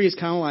 Worry is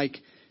kind of like,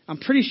 I'm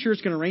pretty sure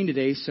it's going to rain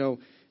today, so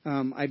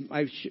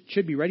I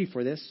should be ready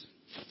for this.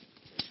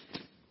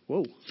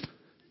 Whoa.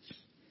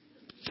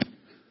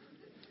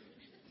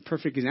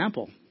 Perfect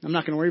example. I'm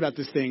not going to worry about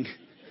this thing.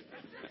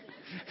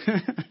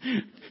 This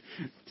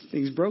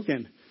thing's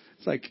broken.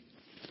 It's like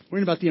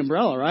worrying about the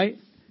umbrella, right?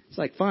 It's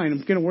like, fine, I'm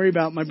going to worry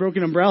about my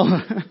broken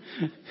umbrella.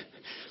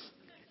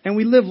 And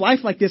we live life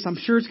like this. I'm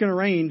sure it's going to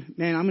rain.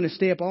 Man, I'm going to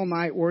stay up all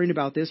night worrying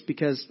about this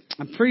because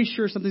I'm pretty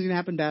sure something's going to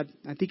happen bad.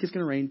 I think it's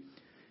going to rain.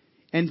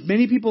 And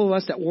many people of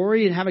us that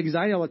worry and have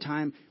anxiety all the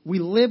time, we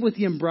live with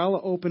the umbrella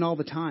open all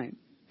the time.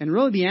 And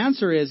really the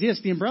answer is, yes,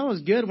 the umbrella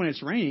is good when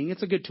it's raining.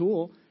 It's a good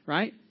tool,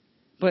 right?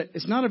 But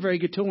it's not a very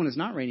good tool when it's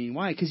not raining.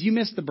 Why? Because you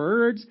miss the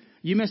birds.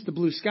 You miss the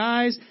blue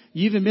skies.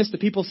 You even miss the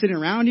people sitting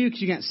around you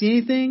because you can't see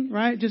anything,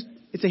 right?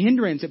 It's a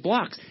hindrance. It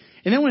blocks.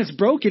 And then when it's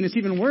broken, it's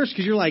even worse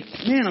because you're like,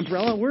 man,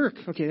 umbrella work.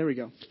 Okay, there we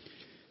go.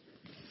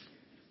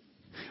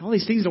 All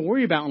these things to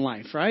worry about in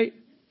life, right?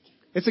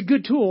 It's a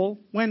good tool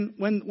when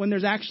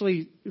there's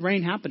actually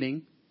rain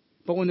happening.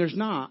 But when there's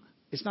not,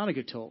 it's not a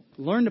good tool.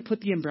 Learn to put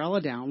the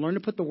umbrella down. Learn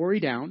to put the worry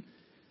down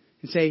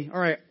and say, all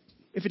right,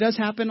 if it does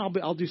happen,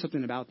 I'll do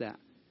something about that.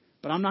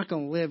 But I'm not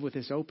going to live with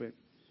this open.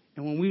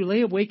 And when we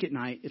lay awake at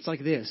night, it's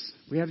like this.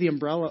 We have the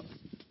umbrella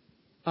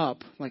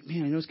up. Like,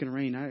 man, I know it's going to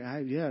rain.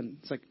 Yeah.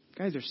 It's like,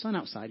 guys, there's sun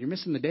outside. You're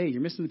missing the day.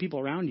 You're missing the people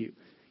around you.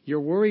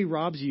 Your worry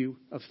robs you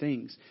of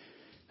things.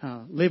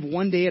 Live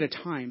one day at a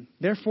time.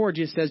 Therefore,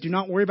 Jesus says, do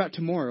not worry about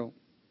tomorrow.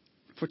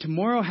 For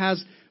tomorrow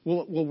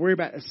will worry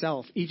about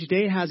itself. Each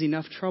day has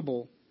enough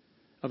trouble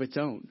of its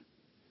own.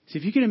 So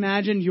if you can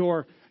imagine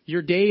your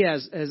day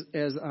as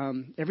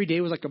every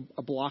day was like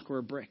a block or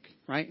a brick,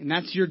 right? And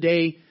that's your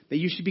day that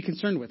you should be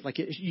concerned with. Like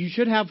you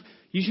should have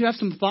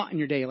some thought in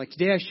your day. Like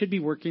today I should be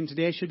working.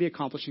 Today I should be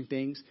accomplishing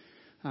things.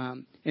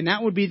 And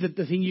that would be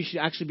the thing you should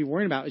actually be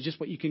worrying about is just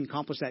what you can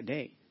accomplish that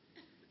day.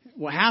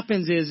 What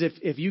happens is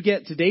if you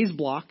get today's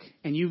block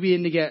and you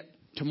begin to get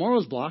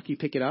tomorrow's block, you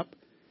pick it up.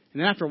 And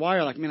then after a while,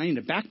 you're like, man, I need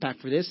a backpack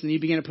for this. And then you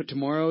begin to put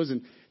tomorrow's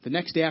and the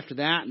next day after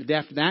that and the day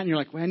after that. And you're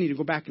like, well, I need to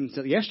go back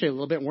into yesterday a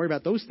little bit and worry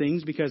about those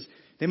things because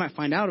they might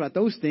find out about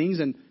those things.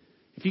 And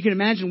if you can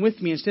imagine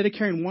with me, instead of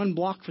carrying one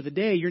block for the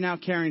day, you're now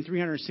carrying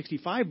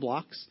 365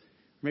 blocks.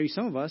 Maybe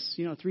some of us,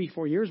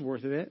 3-4 years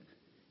worth of it.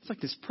 It's like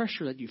this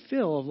pressure that you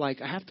feel of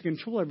like, I have to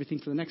control everything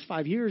for the next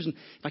 5 years. And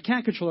if I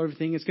can't control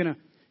everything, you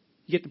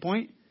get the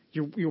point?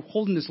 You're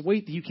holding this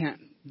weight that you can't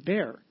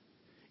bear.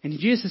 And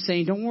Jesus is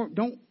saying,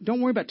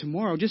 don't worry about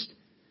tomorrow. Just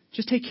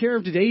take care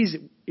of today's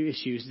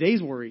issues,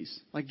 today's worries.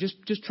 Like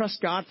just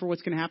trust God for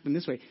what's going to happen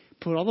this way.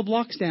 Put all the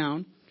blocks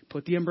down,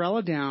 put the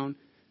umbrella down.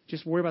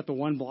 Just worry about the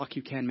one block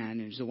you can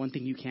manage, the one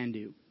thing you can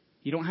do.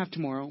 You don't have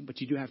tomorrow, but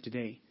you do have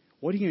today.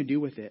 What are you going to do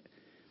with it?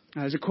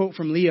 There's a quote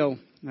from Leo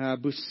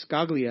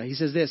Buscaglia. He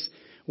says this,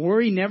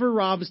 worry never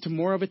robs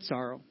tomorrow of its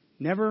sorrow.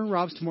 Never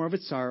robs tomorrow of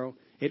its sorrow.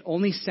 It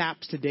only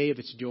saps today of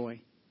its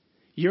joy.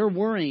 Your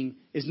worrying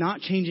is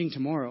not changing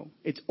tomorrow.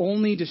 It's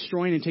only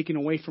destroying and taking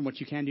away from what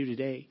you can do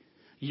today.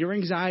 Your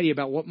anxiety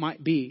about what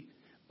might be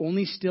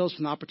only steals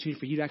from the opportunity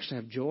for you to actually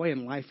have joy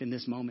and life in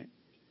this moment.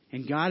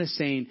 And God is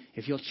saying,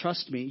 if you'll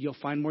trust me, you'll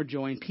find more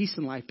joy and peace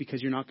in life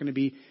because you're not going to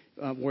be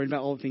worried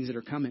about all the things that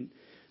are coming.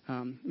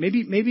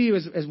 Maybe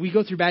as we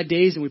go through bad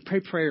days and we pray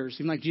prayers,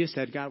 even like Jesus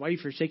said, God, why are you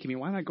forsaking me?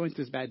 Why am I going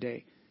through this bad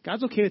day?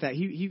 God's okay with that.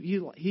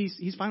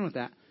 He's fine with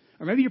that.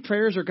 Or maybe your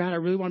prayers are, God, I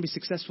really want to be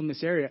successful in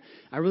this area.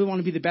 I really want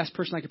to be the best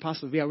person I could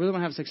possibly be. I really want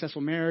to have a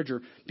successful marriage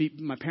or be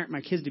my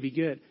kids to be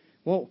good.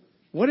 Well,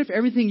 what if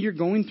everything you're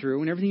going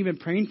through and everything you've been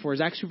praying for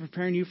is actually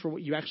preparing you for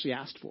what you actually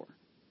asked for?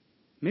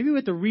 Maybe we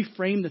have to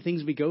reframe the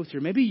things we go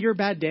through. Maybe your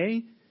bad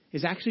day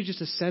is actually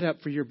just a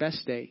setup for your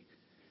best day.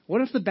 What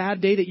if the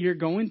bad day that you're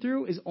going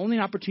through is only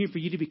an opportunity for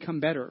you to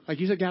become better? Like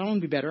you said, God, I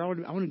want to be better. I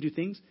want to do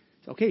things.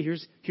 Okay,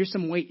 here's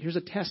some weight. Here's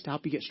a test to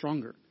help you get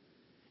stronger.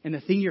 And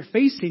the thing you're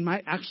facing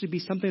might actually be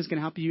something that's going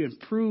to help you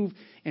improve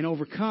and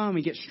overcome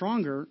and get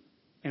stronger.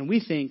 And we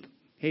think,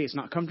 hey, it's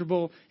not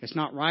comfortable. It's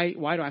not right.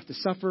 Why do I have to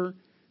suffer?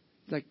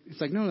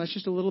 It's like, no, that's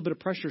just a little bit of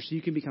pressure so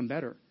you can become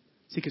better.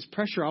 See, because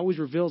pressure always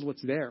reveals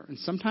what's there. And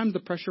sometimes the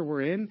pressure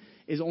we're in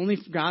is only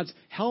for God's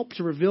help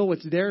to reveal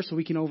what's there so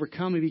we can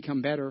overcome and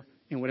become better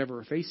in whatever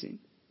we're facing.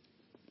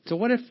 So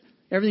what if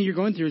everything you're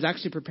going through is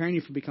actually preparing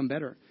you for become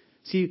better?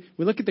 See,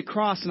 we look at the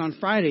cross, and on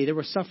Friday there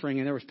was suffering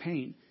and there was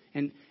pain.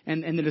 And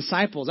the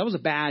disciples, that was a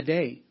bad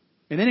day.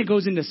 And then it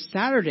goes into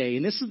Saturday,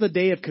 and this is the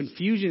day of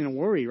confusion and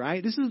worry,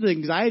 right? This is the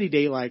anxiety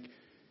day, like,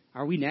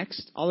 are we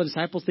next? All the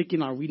disciples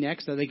thinking, are we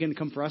next? Are they going to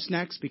come for us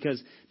next?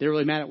 Because they're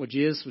really mad at what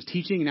Jesus was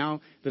teaching, and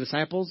now the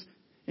disciples.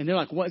 And they're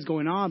like, what is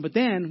going on? But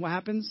then what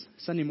happens?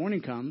 Sunday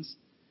morning comes,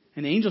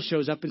 and the angel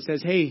shows up and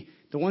says, hey,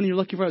 the one you're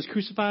looking for is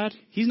crucified.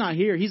 He's not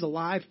here. He's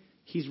alive.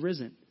 He's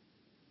risen.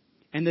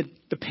 And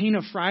the pain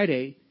of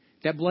Friday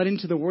that bled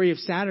into the worry of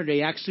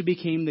Saturday actually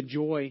became the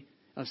joy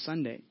of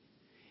Sunday.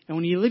 And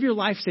when you live your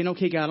life saying,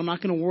 okay, God, I'm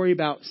not going to worry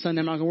about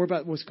Sunday. I'm not going to worry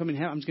about what's coming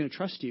ahead. I'm just going to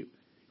trust you. It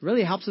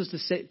really helps us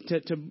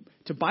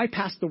to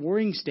bypass the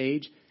worrying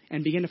stage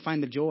and begin to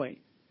find the joy.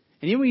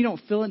 And even when you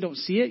don't feel it, don't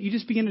see it, you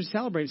just begin to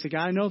celebrate and say,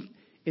 God, I know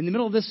in the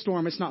middle of this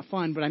storm, it's not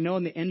fun, but I know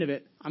in the end of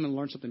it, I'm going to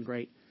learn something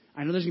great.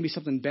 I know there's going to be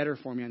something better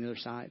for me on the other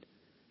side.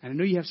 And I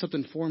know you have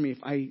something for me if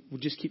I would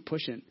just keep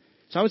pushing.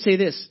 So I would say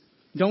this,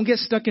 don't get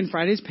stuck in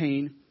Friday's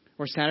pain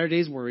or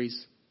Saturday's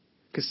worries,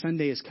 because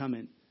Sunday is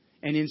coming.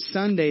 And in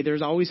Sunday,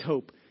 there's always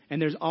hope.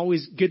 And there's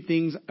always good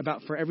things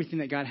for everything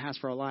that God has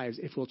for our lives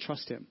if we'll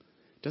trust him.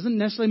 Doesn't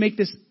necessarily make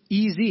this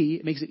easy.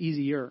 It makes it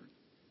easier.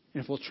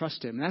 And if we'll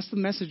trust him. And that's the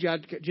message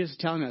God just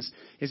telling us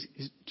is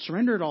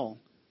surrender it all.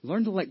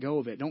 Learn to let go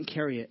of it. Don't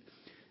carry it.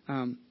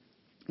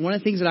 One of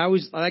the things that I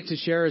like to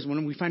share is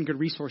when we find good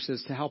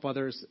resources to help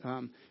others,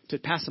 to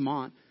pass them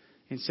on.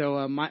 And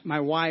so my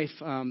wife,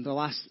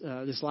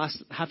 this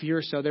last half year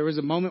or so, there was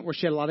a moment where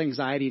she had a lot of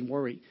anxiety and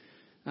worry.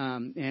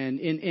 And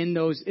in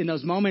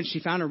those moments, she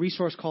found a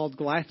resource called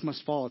Goliath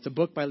Must Fall. It's a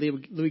book by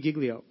Louis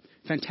Giglio.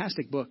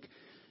 Fantastic book.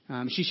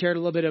 She shared a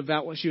little bit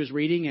about what she was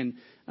reading,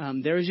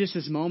 and there was just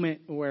this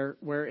moment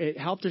where it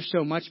helped her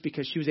so much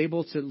because she was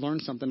able to learn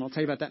something. I'll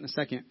tell you about that in a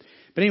second.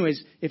 But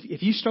anyways,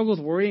 if you struggle with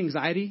worry,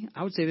 anxiety,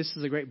 I would say this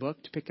is a great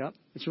book to pick up.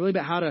 It's really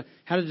about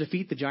how to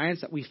defeat the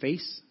giants that we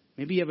face.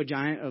 Maybe you have a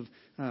giant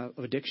of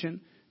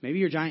addiction. Maybe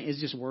your giant is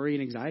just worry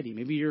and anxiety.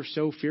 Maybe you're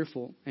so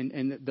fearful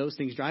and those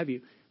things drive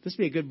you. This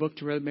would be a good book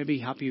to really maybe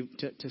help you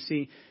to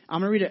see.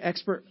 I'm going to read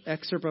an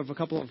excerpt of a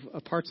couple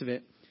of parts of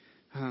it.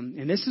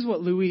 And this is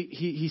what Louis,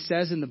 he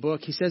says in the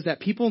book. He says that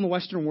people in the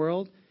Western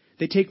world,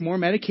 they take more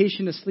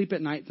medication to sleep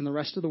at night than the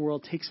rest of the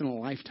world takes in a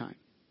lifetime.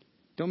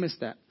 Don't miss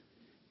that.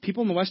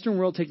 People in the Western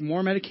world take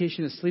more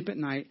medication to sleep at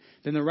night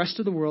than the rest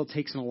of the world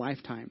takes in a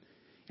lifetime.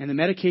 And the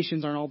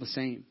medications aren't all the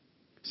same.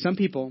 Some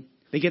people,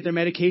 they get their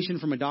medication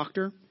from a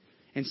doctor,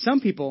 and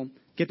some people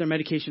get their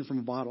medication from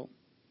a bottle.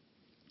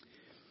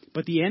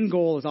 But the end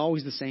goal is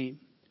always the same.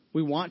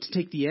 We want to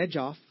take the edge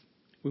off.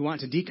 We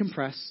want to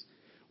decompress.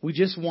 We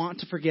just want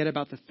to forget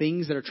about the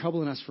things that are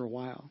troubling us for a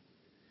while.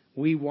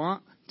 We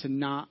want to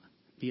not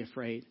be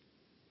afraid.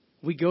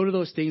 We go to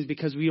those things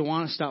because we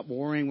want to stop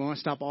worrying. We want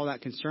to stop all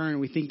that concern.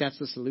 And we think that's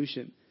the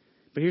solution.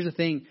 But here's the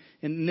thing,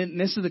 and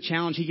this is the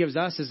challenge he gives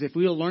us, is if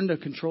we will learn to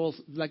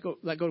let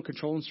go of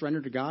control and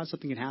surrender to God,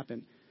 something can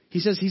happen. He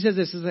says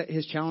this is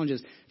his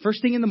challenges.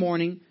 First thing in the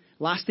morning,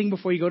 last thing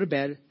before you go to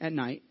bed at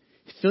night,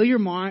 fill your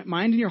mind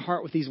and your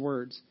heart with these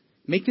words.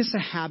 Make this a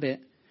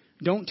habit.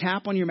 Don't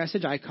tap on your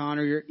message icon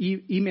or your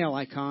email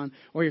icon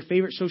or your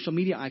favorite social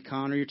media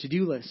icon or your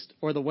to-do list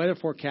or the weather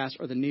forecast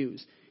or the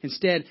news.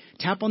 Instead,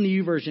 tap on the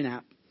YouVersion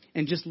app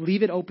and just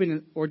leave it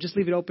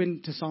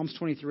open to Psalms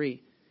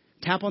 23.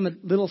 Tap on the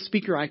little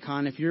speaker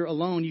icon. If you're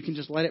alone, you can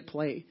just let it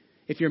play.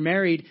 If you're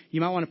married, you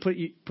might want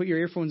to put your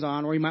earphones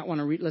on, or you might want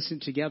to listen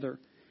together.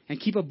 And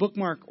keep a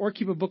bookmark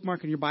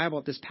in your Bible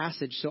at this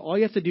passage. So all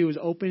you have to do is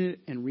open it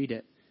and read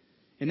it.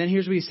 And then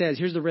here's what he says.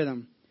 Here's the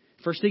rhythm.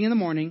 First thing in the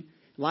morning,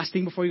 last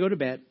thing before you go to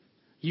bed,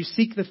 you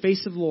seek the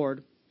face of the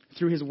Lord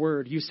through his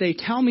word. You say,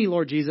 tell me,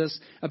 Lord Jesus,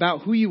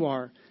 about who you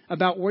are,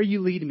 about where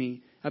you lead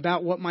me,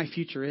 about what my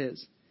future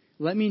is.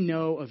 Let me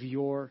know of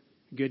your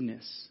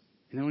goodness.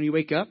 And then when you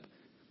wake up,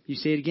 you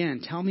say it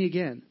again. Tell me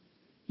again.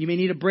 You may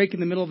need a break in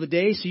the middle of the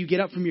day, so you get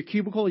up from your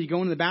cubicle, you go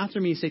into the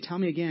bathroom, and you say, tell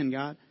me again,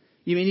 God.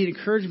 You may need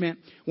encouragement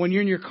when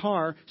you're in your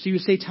car, so you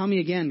say, tell me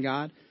again,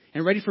 God.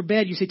 And ready for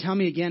bed, you say, tell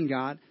me again,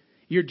 God.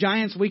 Your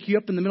giants wake you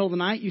up in the middle of the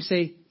night, you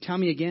say, tell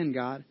me again,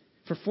 God.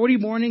 For 40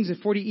 mornings and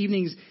 40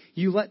 evenings,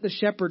 you let the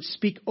shepherd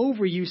speak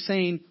over you,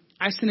 saying,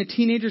 I sent a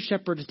teenager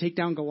shepherd to take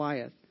down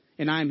Goliath,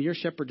 and I am your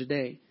shepherd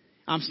today.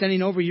 I'm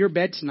standing over your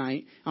bed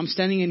tonight. I'm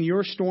standing in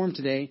your storm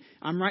today.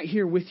 I'm right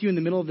here with you in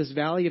the middle of this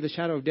valley of the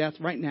shadow of death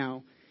right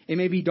now. It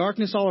may be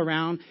darkness all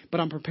around, but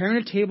I'm preparing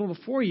a table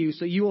before you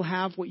so you will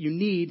have what you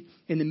need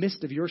in the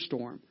midst of your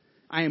storm.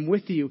 I am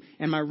with you,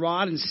 and my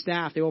rod and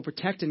staff, they will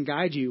protect and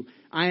guide you.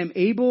 I am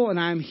able, and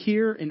I am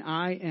here, and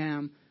I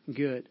am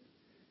good.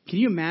 Can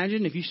you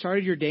imagine if you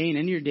started your day and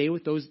ended your day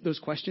with those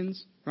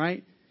questions,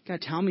 right? God,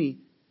 tell me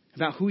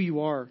about who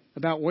you are,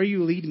 about where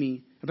you lead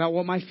me, about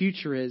what my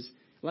future is.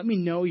 Let me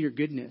know your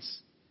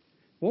goodness.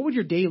 What would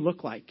your day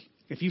look like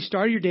if you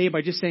started your day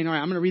by just saying, all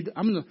right, I'm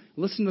going to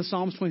listen to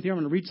Psalms 23. I'm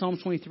going to read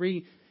Psalms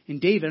 23. And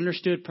David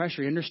understood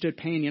pressure. He understood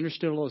pain. He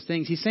understood all those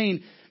things. He's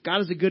saying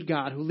God is a good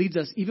God who leads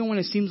us even when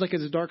it seems like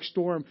it's a dark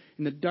storm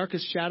in the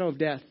darkest shadow of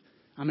death.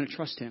 I'm going to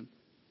trust him.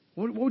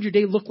 What would your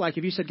day look like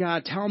if you said,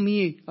 God, tell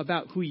me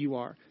about who you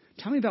are.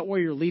 Tell me about where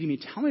you're leading me.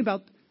 Tell me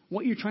about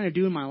what you're trying to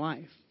do in my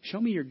life.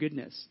 Show me your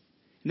goodness.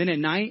 And then at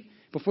night,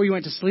 before you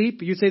went to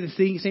sleep, you'd say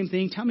the same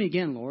thing. Tell me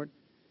again, Lord,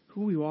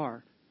 who you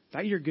are,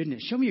 about your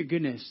goodness. Show me your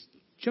goodness.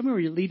 Show me where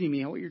you're leading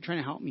me, what you're trying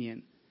to help me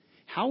in.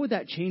 How would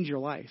that change your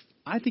life?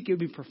 I think it would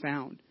be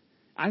profound.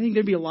 I think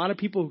there'd be a lot of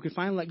people who could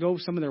finally let go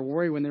of some of their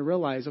worry when they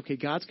realize, okay,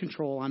 God's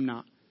control, I'm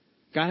not.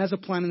 God has a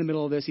plan in the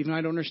middle of this. Even though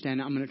I don't understand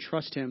it, I'm going to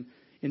trust him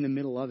in the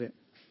middle of it.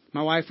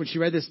 My wife, when she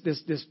read this,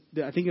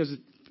 I think it was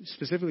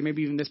specifically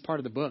maybe even this part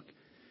of the book,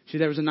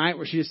 there was a night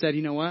where she just said,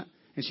 you know what?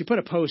 And she put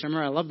a post. I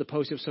remember I loved the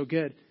post. It was so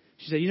good.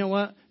 She said, you know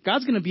what?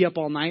 God's going to be up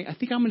all night. I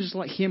think I'm going to just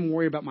let him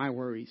worry about my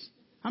worries.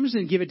 I'm just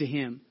going to give it to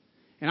him.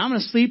 And I'm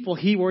going to sleep while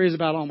he worries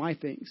about all my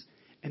things.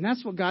 And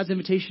that's what God's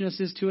invitation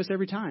is to us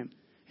every time.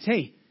 It's,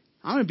 hey,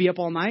 I'm going to be up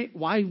all night.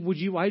 Why would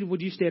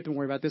you stay up and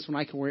worry about this when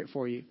I can worry it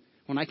for you,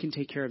 when I can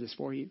take care of this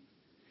for you?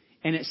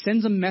 And it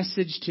sends a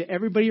message to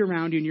everybody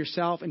around you and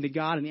yourself and to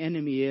God and the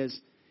enemy is,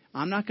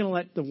 I'm not going to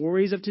let the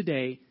worries of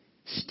today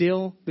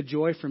steal the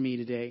joy from me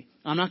today.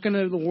 I'm not going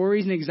to let the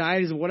worries and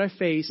anxieties of what I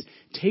face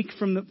take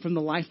from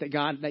the life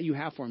that you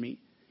have for me.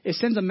 It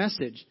sends a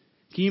message.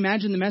 Can you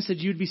imagine the message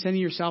you'd be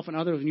sending yourself and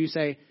others when you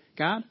say,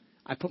 God,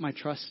 I put my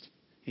trust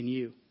in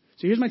you.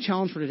 So here's my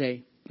challenge for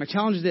today. My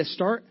challenge is this.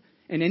 Start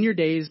and end your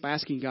days by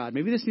asking God.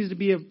 Maybe this needs to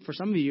be, for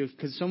some of you,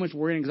 because so much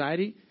worry and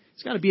anxiety,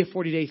 it's got to be a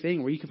 40-day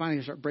thing where you can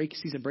finally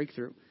see some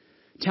breakthrough.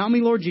 Tell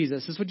me, Lord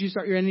Jesus, this is what you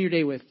start your end of your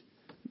day with.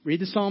 Read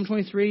the Psalm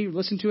 23,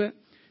 listen to it.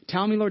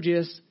 Tell me, Lord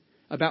Jesus,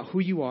 about who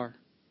you are,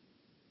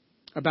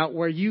 about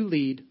where you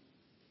lead,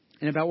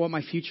 and about what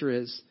my future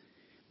is.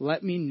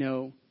 Let me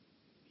know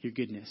your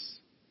goodness.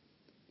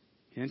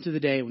 And into the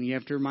day, when you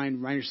have to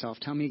remind yourself,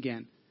 tell me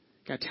again.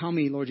 God, tell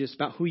me, Lord Jesus,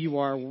 about who you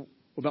are,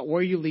 about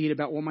where you lead,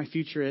 about what my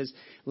future is.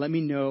 Let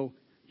me know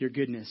your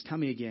goodness. Tell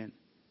me again.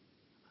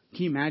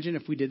 Can you imagine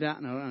if we did that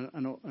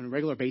on a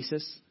regular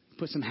basis?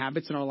 Put some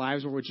habits in our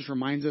lives where it just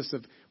reminds us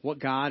of what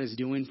God is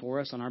doing for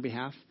us on our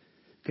behalf?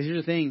 Because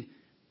here's the thing.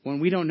 When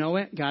we don't know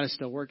it, God is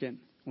still working.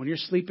 When you're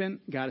sleeping,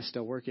 God is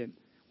still working.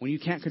 When you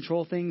can't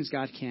control things,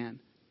 God can.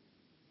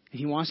 And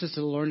he wants us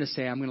to learn to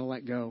say, I'm going to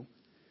let go.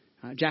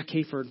 Jack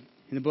Hayford,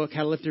 in the book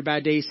How to Live Through a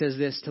Bad Day, says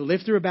this: to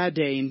live through a bad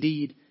day,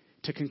 indeed,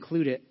 to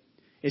conclude it,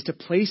 is to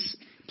place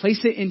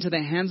it into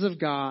the hands of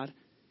God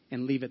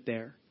and leave it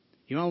there.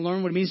 You want to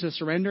learn what it means to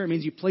surrender? It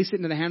means you place it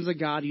into the hands of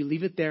God, you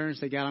leave it there and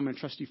say, God, I'm going to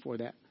trust you for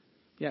that.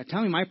 Yeah,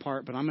 tell me my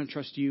part, but I'm going to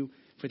trust you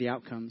for the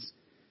outcomes.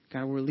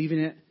 God, we're leaving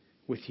it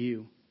with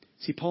you.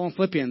 See, Paul in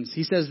Philippians,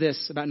 he says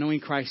this about knowing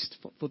Christ.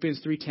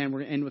 Philippians 3:10, we're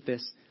going to end with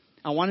this.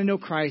 I want to know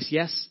Christ,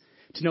 yes,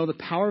 to know the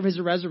power of his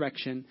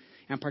resurrection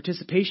and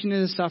participation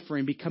in his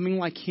suffering, becoming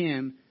like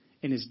him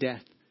in his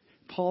death.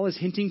 Paul is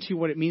hinting to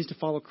what it means to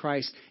follow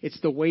Christ. It's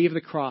the way of the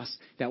cross,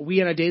 that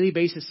we on a daily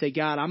basis say,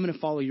 God, I'm going to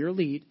follow your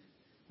lead,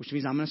 which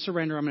means I'm going to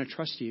surrender, I'm going to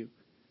trust you.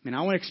 I mean,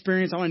 I want to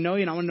experience, I want to know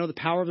you, and I want to know the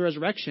power of the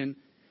resurrection,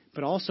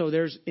 but also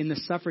there's in the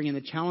suffering and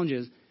the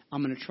challenges,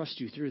 I'm going to trust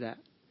you through that,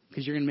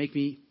 because you're going to make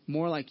me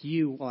more like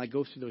you while I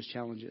go through those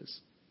challenges.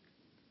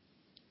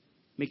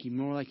 Make you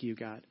more like you,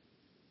 God.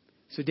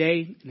 So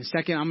today, in a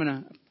second, I'm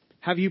going to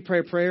have you pray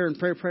a prayer and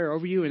pray a prayer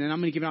over you, and then I'm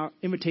going to give an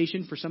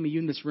invitation for some of you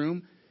in this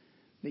room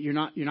that you're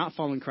not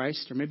following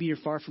Christ, or maybe you're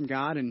far from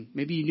God, and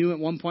maybe you knew at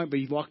one point, but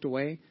you've walked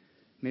away.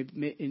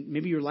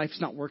 Maybe your life's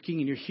not working,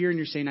 and you're here and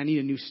you're saying, I need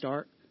a new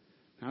start.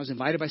 I was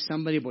invited by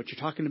somebody, but what you're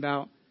talking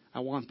about, I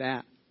want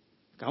that.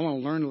 I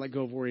want to learn to let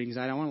go of worry and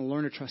anxiety. I want to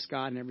learn to trust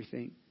God and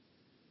everything.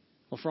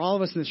 Well, for all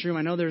of us in this room,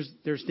 I know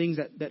there's things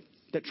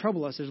that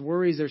trouble us. There's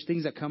worries. There's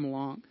things that come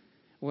along.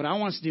 What I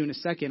want us to do in a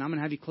second, I'm going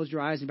to have you close your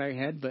eyes and bow your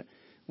head. But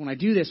when I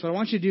do this, what I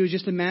want you to do is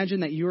just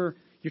imagine that you're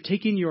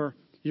taking your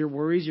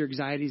worries, your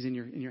anxieties in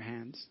your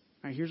hands.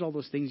 All right, here's all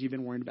those things you've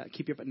been worried about,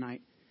 keep you up at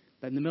night,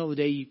 that in the middle of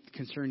the day you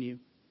concern you,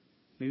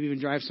 maybe even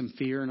drive some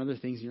fear and other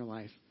things in your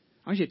life.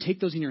 I want you to take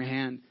those in your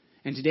hand.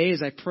 And today,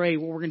 as I pray,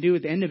 what we're going to do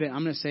at the end of it,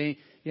 I'm going to say,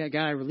 yeah,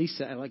 God, I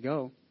release it. I let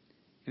go.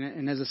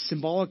 And as a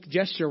symbolic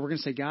gesture, we're going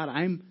to say, God,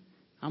 I'm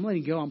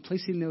letting go. I'm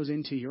placing those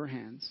into your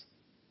hands.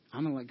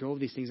 I'm going to let go of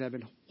these things that have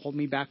been holding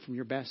me back from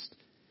your best.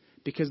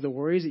 Because the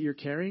worries that you're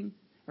carrying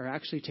are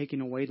actually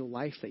taking away the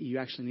life that you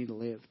actually need to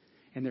live.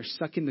 And they're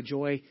sucking the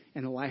joy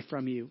and the life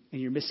from you. And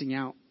you're missing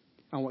out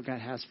on what God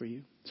has for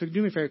you. So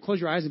do me a favor.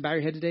 Close your eyes and bow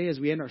your head today as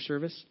we end our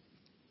service.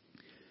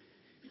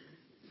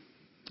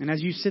 And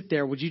as you sit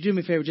there, would you do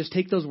me a favor? Just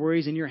take those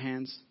worries in your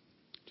hands.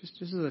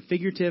 Just as a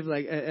figurative,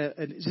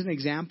 just an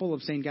example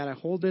of saying, God, I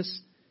hold this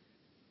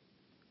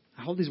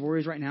I hold these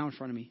worries right now in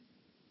front of me.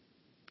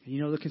 And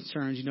you know the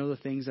concerns, you know the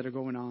things that are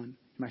going on in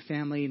my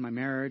family, in my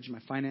marriage, in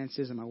my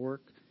finances, in my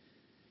work.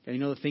 God, you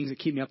know the things that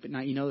keep me up at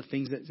night. You know the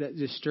things that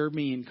disturb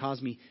me and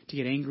cause me to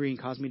get angry and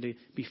cause me to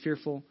be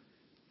fearful.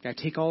 God,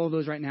 take all of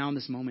those right now in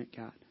this moment,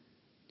 God.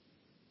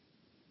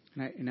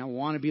 And I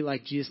want to be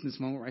like Jesus in this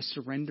moment where I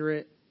surrender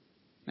it,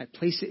 and I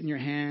place it in your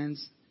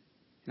hands,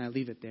 and I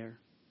leave it there.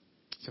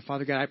 So,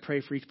 Father God, I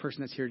pray for each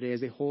person that's here today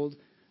as they hold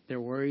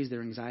their worries,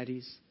 their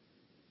anxieties,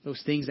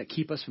 those things that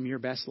keep us from your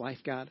best life,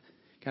 God.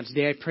 God,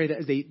 today I pray that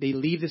as they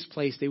leave this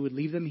place, they would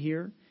leave them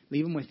here,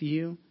 leave them with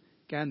you,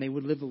 God, and they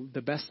would live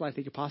the best life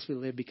they could possibly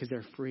live because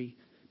they're free,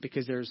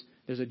 because there's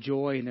a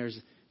joy and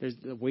there's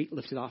the weight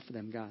lifted off of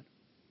them, God.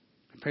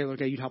 I pray, Lord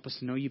God, you'd help us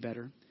to know you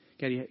better.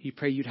 God, you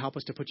pray you'd help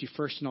us to put you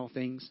first in all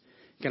things.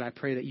 God, I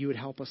pray that you would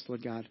help us,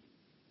 Lord God,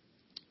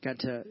 God,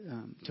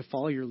 to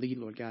follow your lead,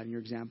 Lord God, and your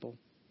example.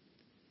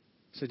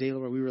 So today,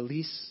 Lord, we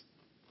release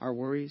our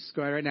worries.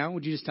 Go ahead right now.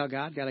 Would you just tell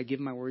God, God, I give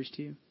my worries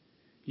to you.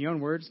 In your own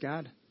words,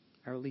 God,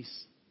 I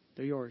release.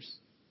 They're yours.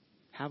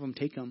 Have them,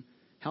 take them.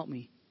 Help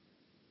me.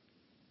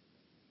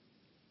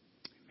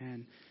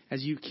 Amen.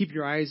 As you keep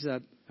your eyes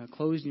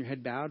closed and your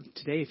head bowed,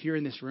 today, if you're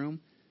in this room,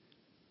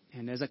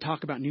 and as I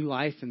talk about new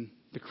life and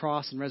the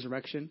cross and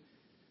resurrection,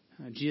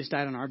 Jesus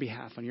died on our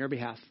behalf, on your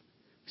behalf,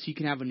 so you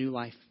can have a new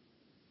life.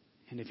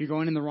 And if you're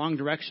going in the wrong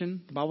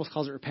direction, the Bible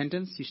calls it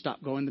repentance. You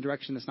stop going the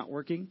direction that's not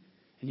working,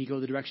 and you go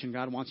the direction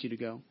God wants you to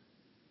go.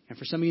 And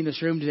for some of you in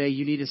this room today,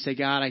 you need to say,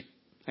 God,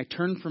 I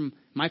turn from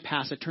my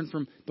past. I turn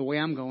from the way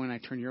I'm going. I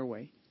turn your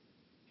way.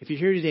 If you're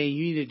here today,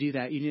 you need to do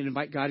that. You need to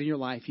invite God in your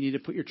life. You need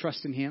to put your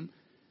trust in him.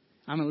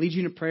 I'm going to lead you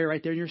in a prayer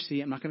right there in your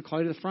seat. I'm not going to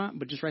call you to the front,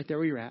 but just right there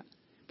where you're at.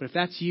 But if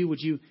that's you,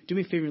 would you do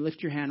me a favor and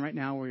lift your hand right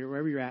now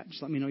wherever you're at?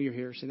 Just let me know you're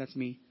here. Say, that's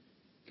me.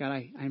 God,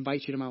 I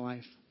invite you to my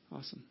life.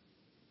 Awesome.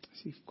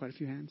 I see quite a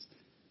few hands.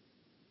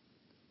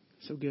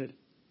 So good.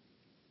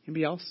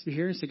 Anybody else? You're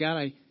here and say, God,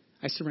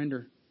 I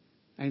surrender.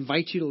 I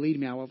invite you to lead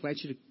me. I will invite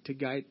you to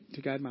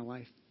guide my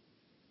life.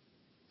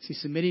 See,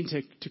 submitting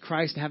to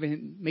Christ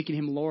and making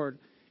him Lord,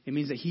 it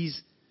means that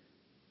he's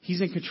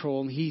in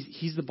control and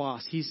he's the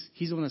boss. He's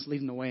the one that's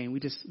leading the way, and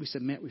we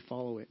submit, we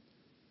follow it.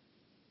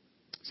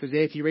 So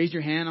today, if you raise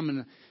your hand, I'm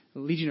going to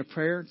lead you in a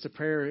prayer. It's a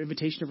prayer,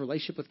 invitation of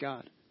relationship with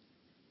God.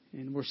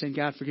 And we're saying,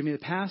 God, forgive me the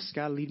past.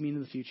 God, lead me into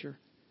the future.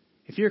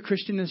 If you're a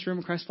Christian in this room,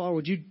 a Christ follower,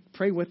 would you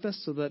pray with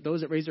us so that those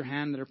that raise their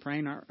hand that are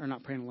praying are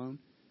not praying alone?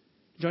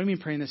 Join me in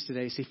praying this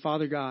today. Say,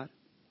 Father God,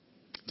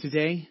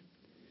 today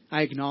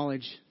I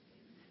acknowledge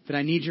that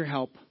I need your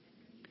help.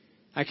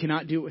 I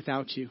cannot do it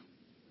without you.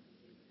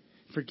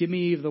 Forgive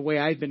me of the way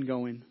I've been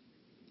going.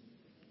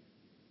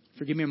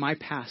 Forgive me of my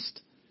past,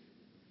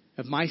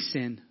 of my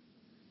sin.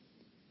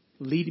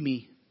 Lead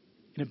me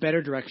in a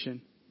better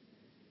direction.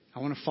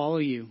 I want to follow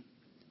you.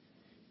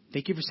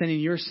 Thank you for sending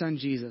your son,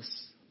 Jesus,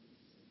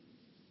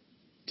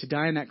 to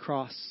die on that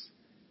cross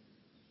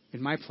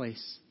in my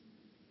place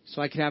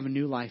so I could have a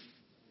new life,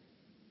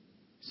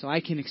 so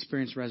I can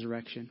experience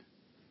resurrection.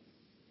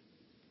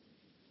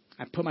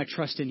 I put my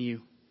trust in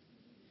you.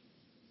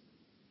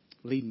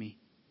 Lead me.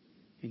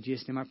 In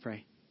Jesus' name I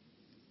pray.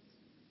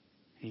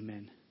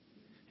 Amen.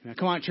 Amen.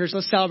 Come on, church.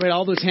 Let's celebrate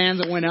all those hands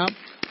that went up.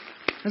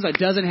 There's a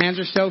dozen hands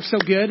or so. So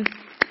good.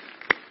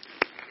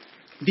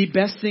 The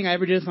best thing I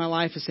ever did with my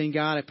life is saying,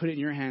 God, I put it in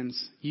your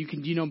hands.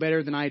 You know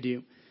better than I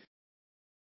do.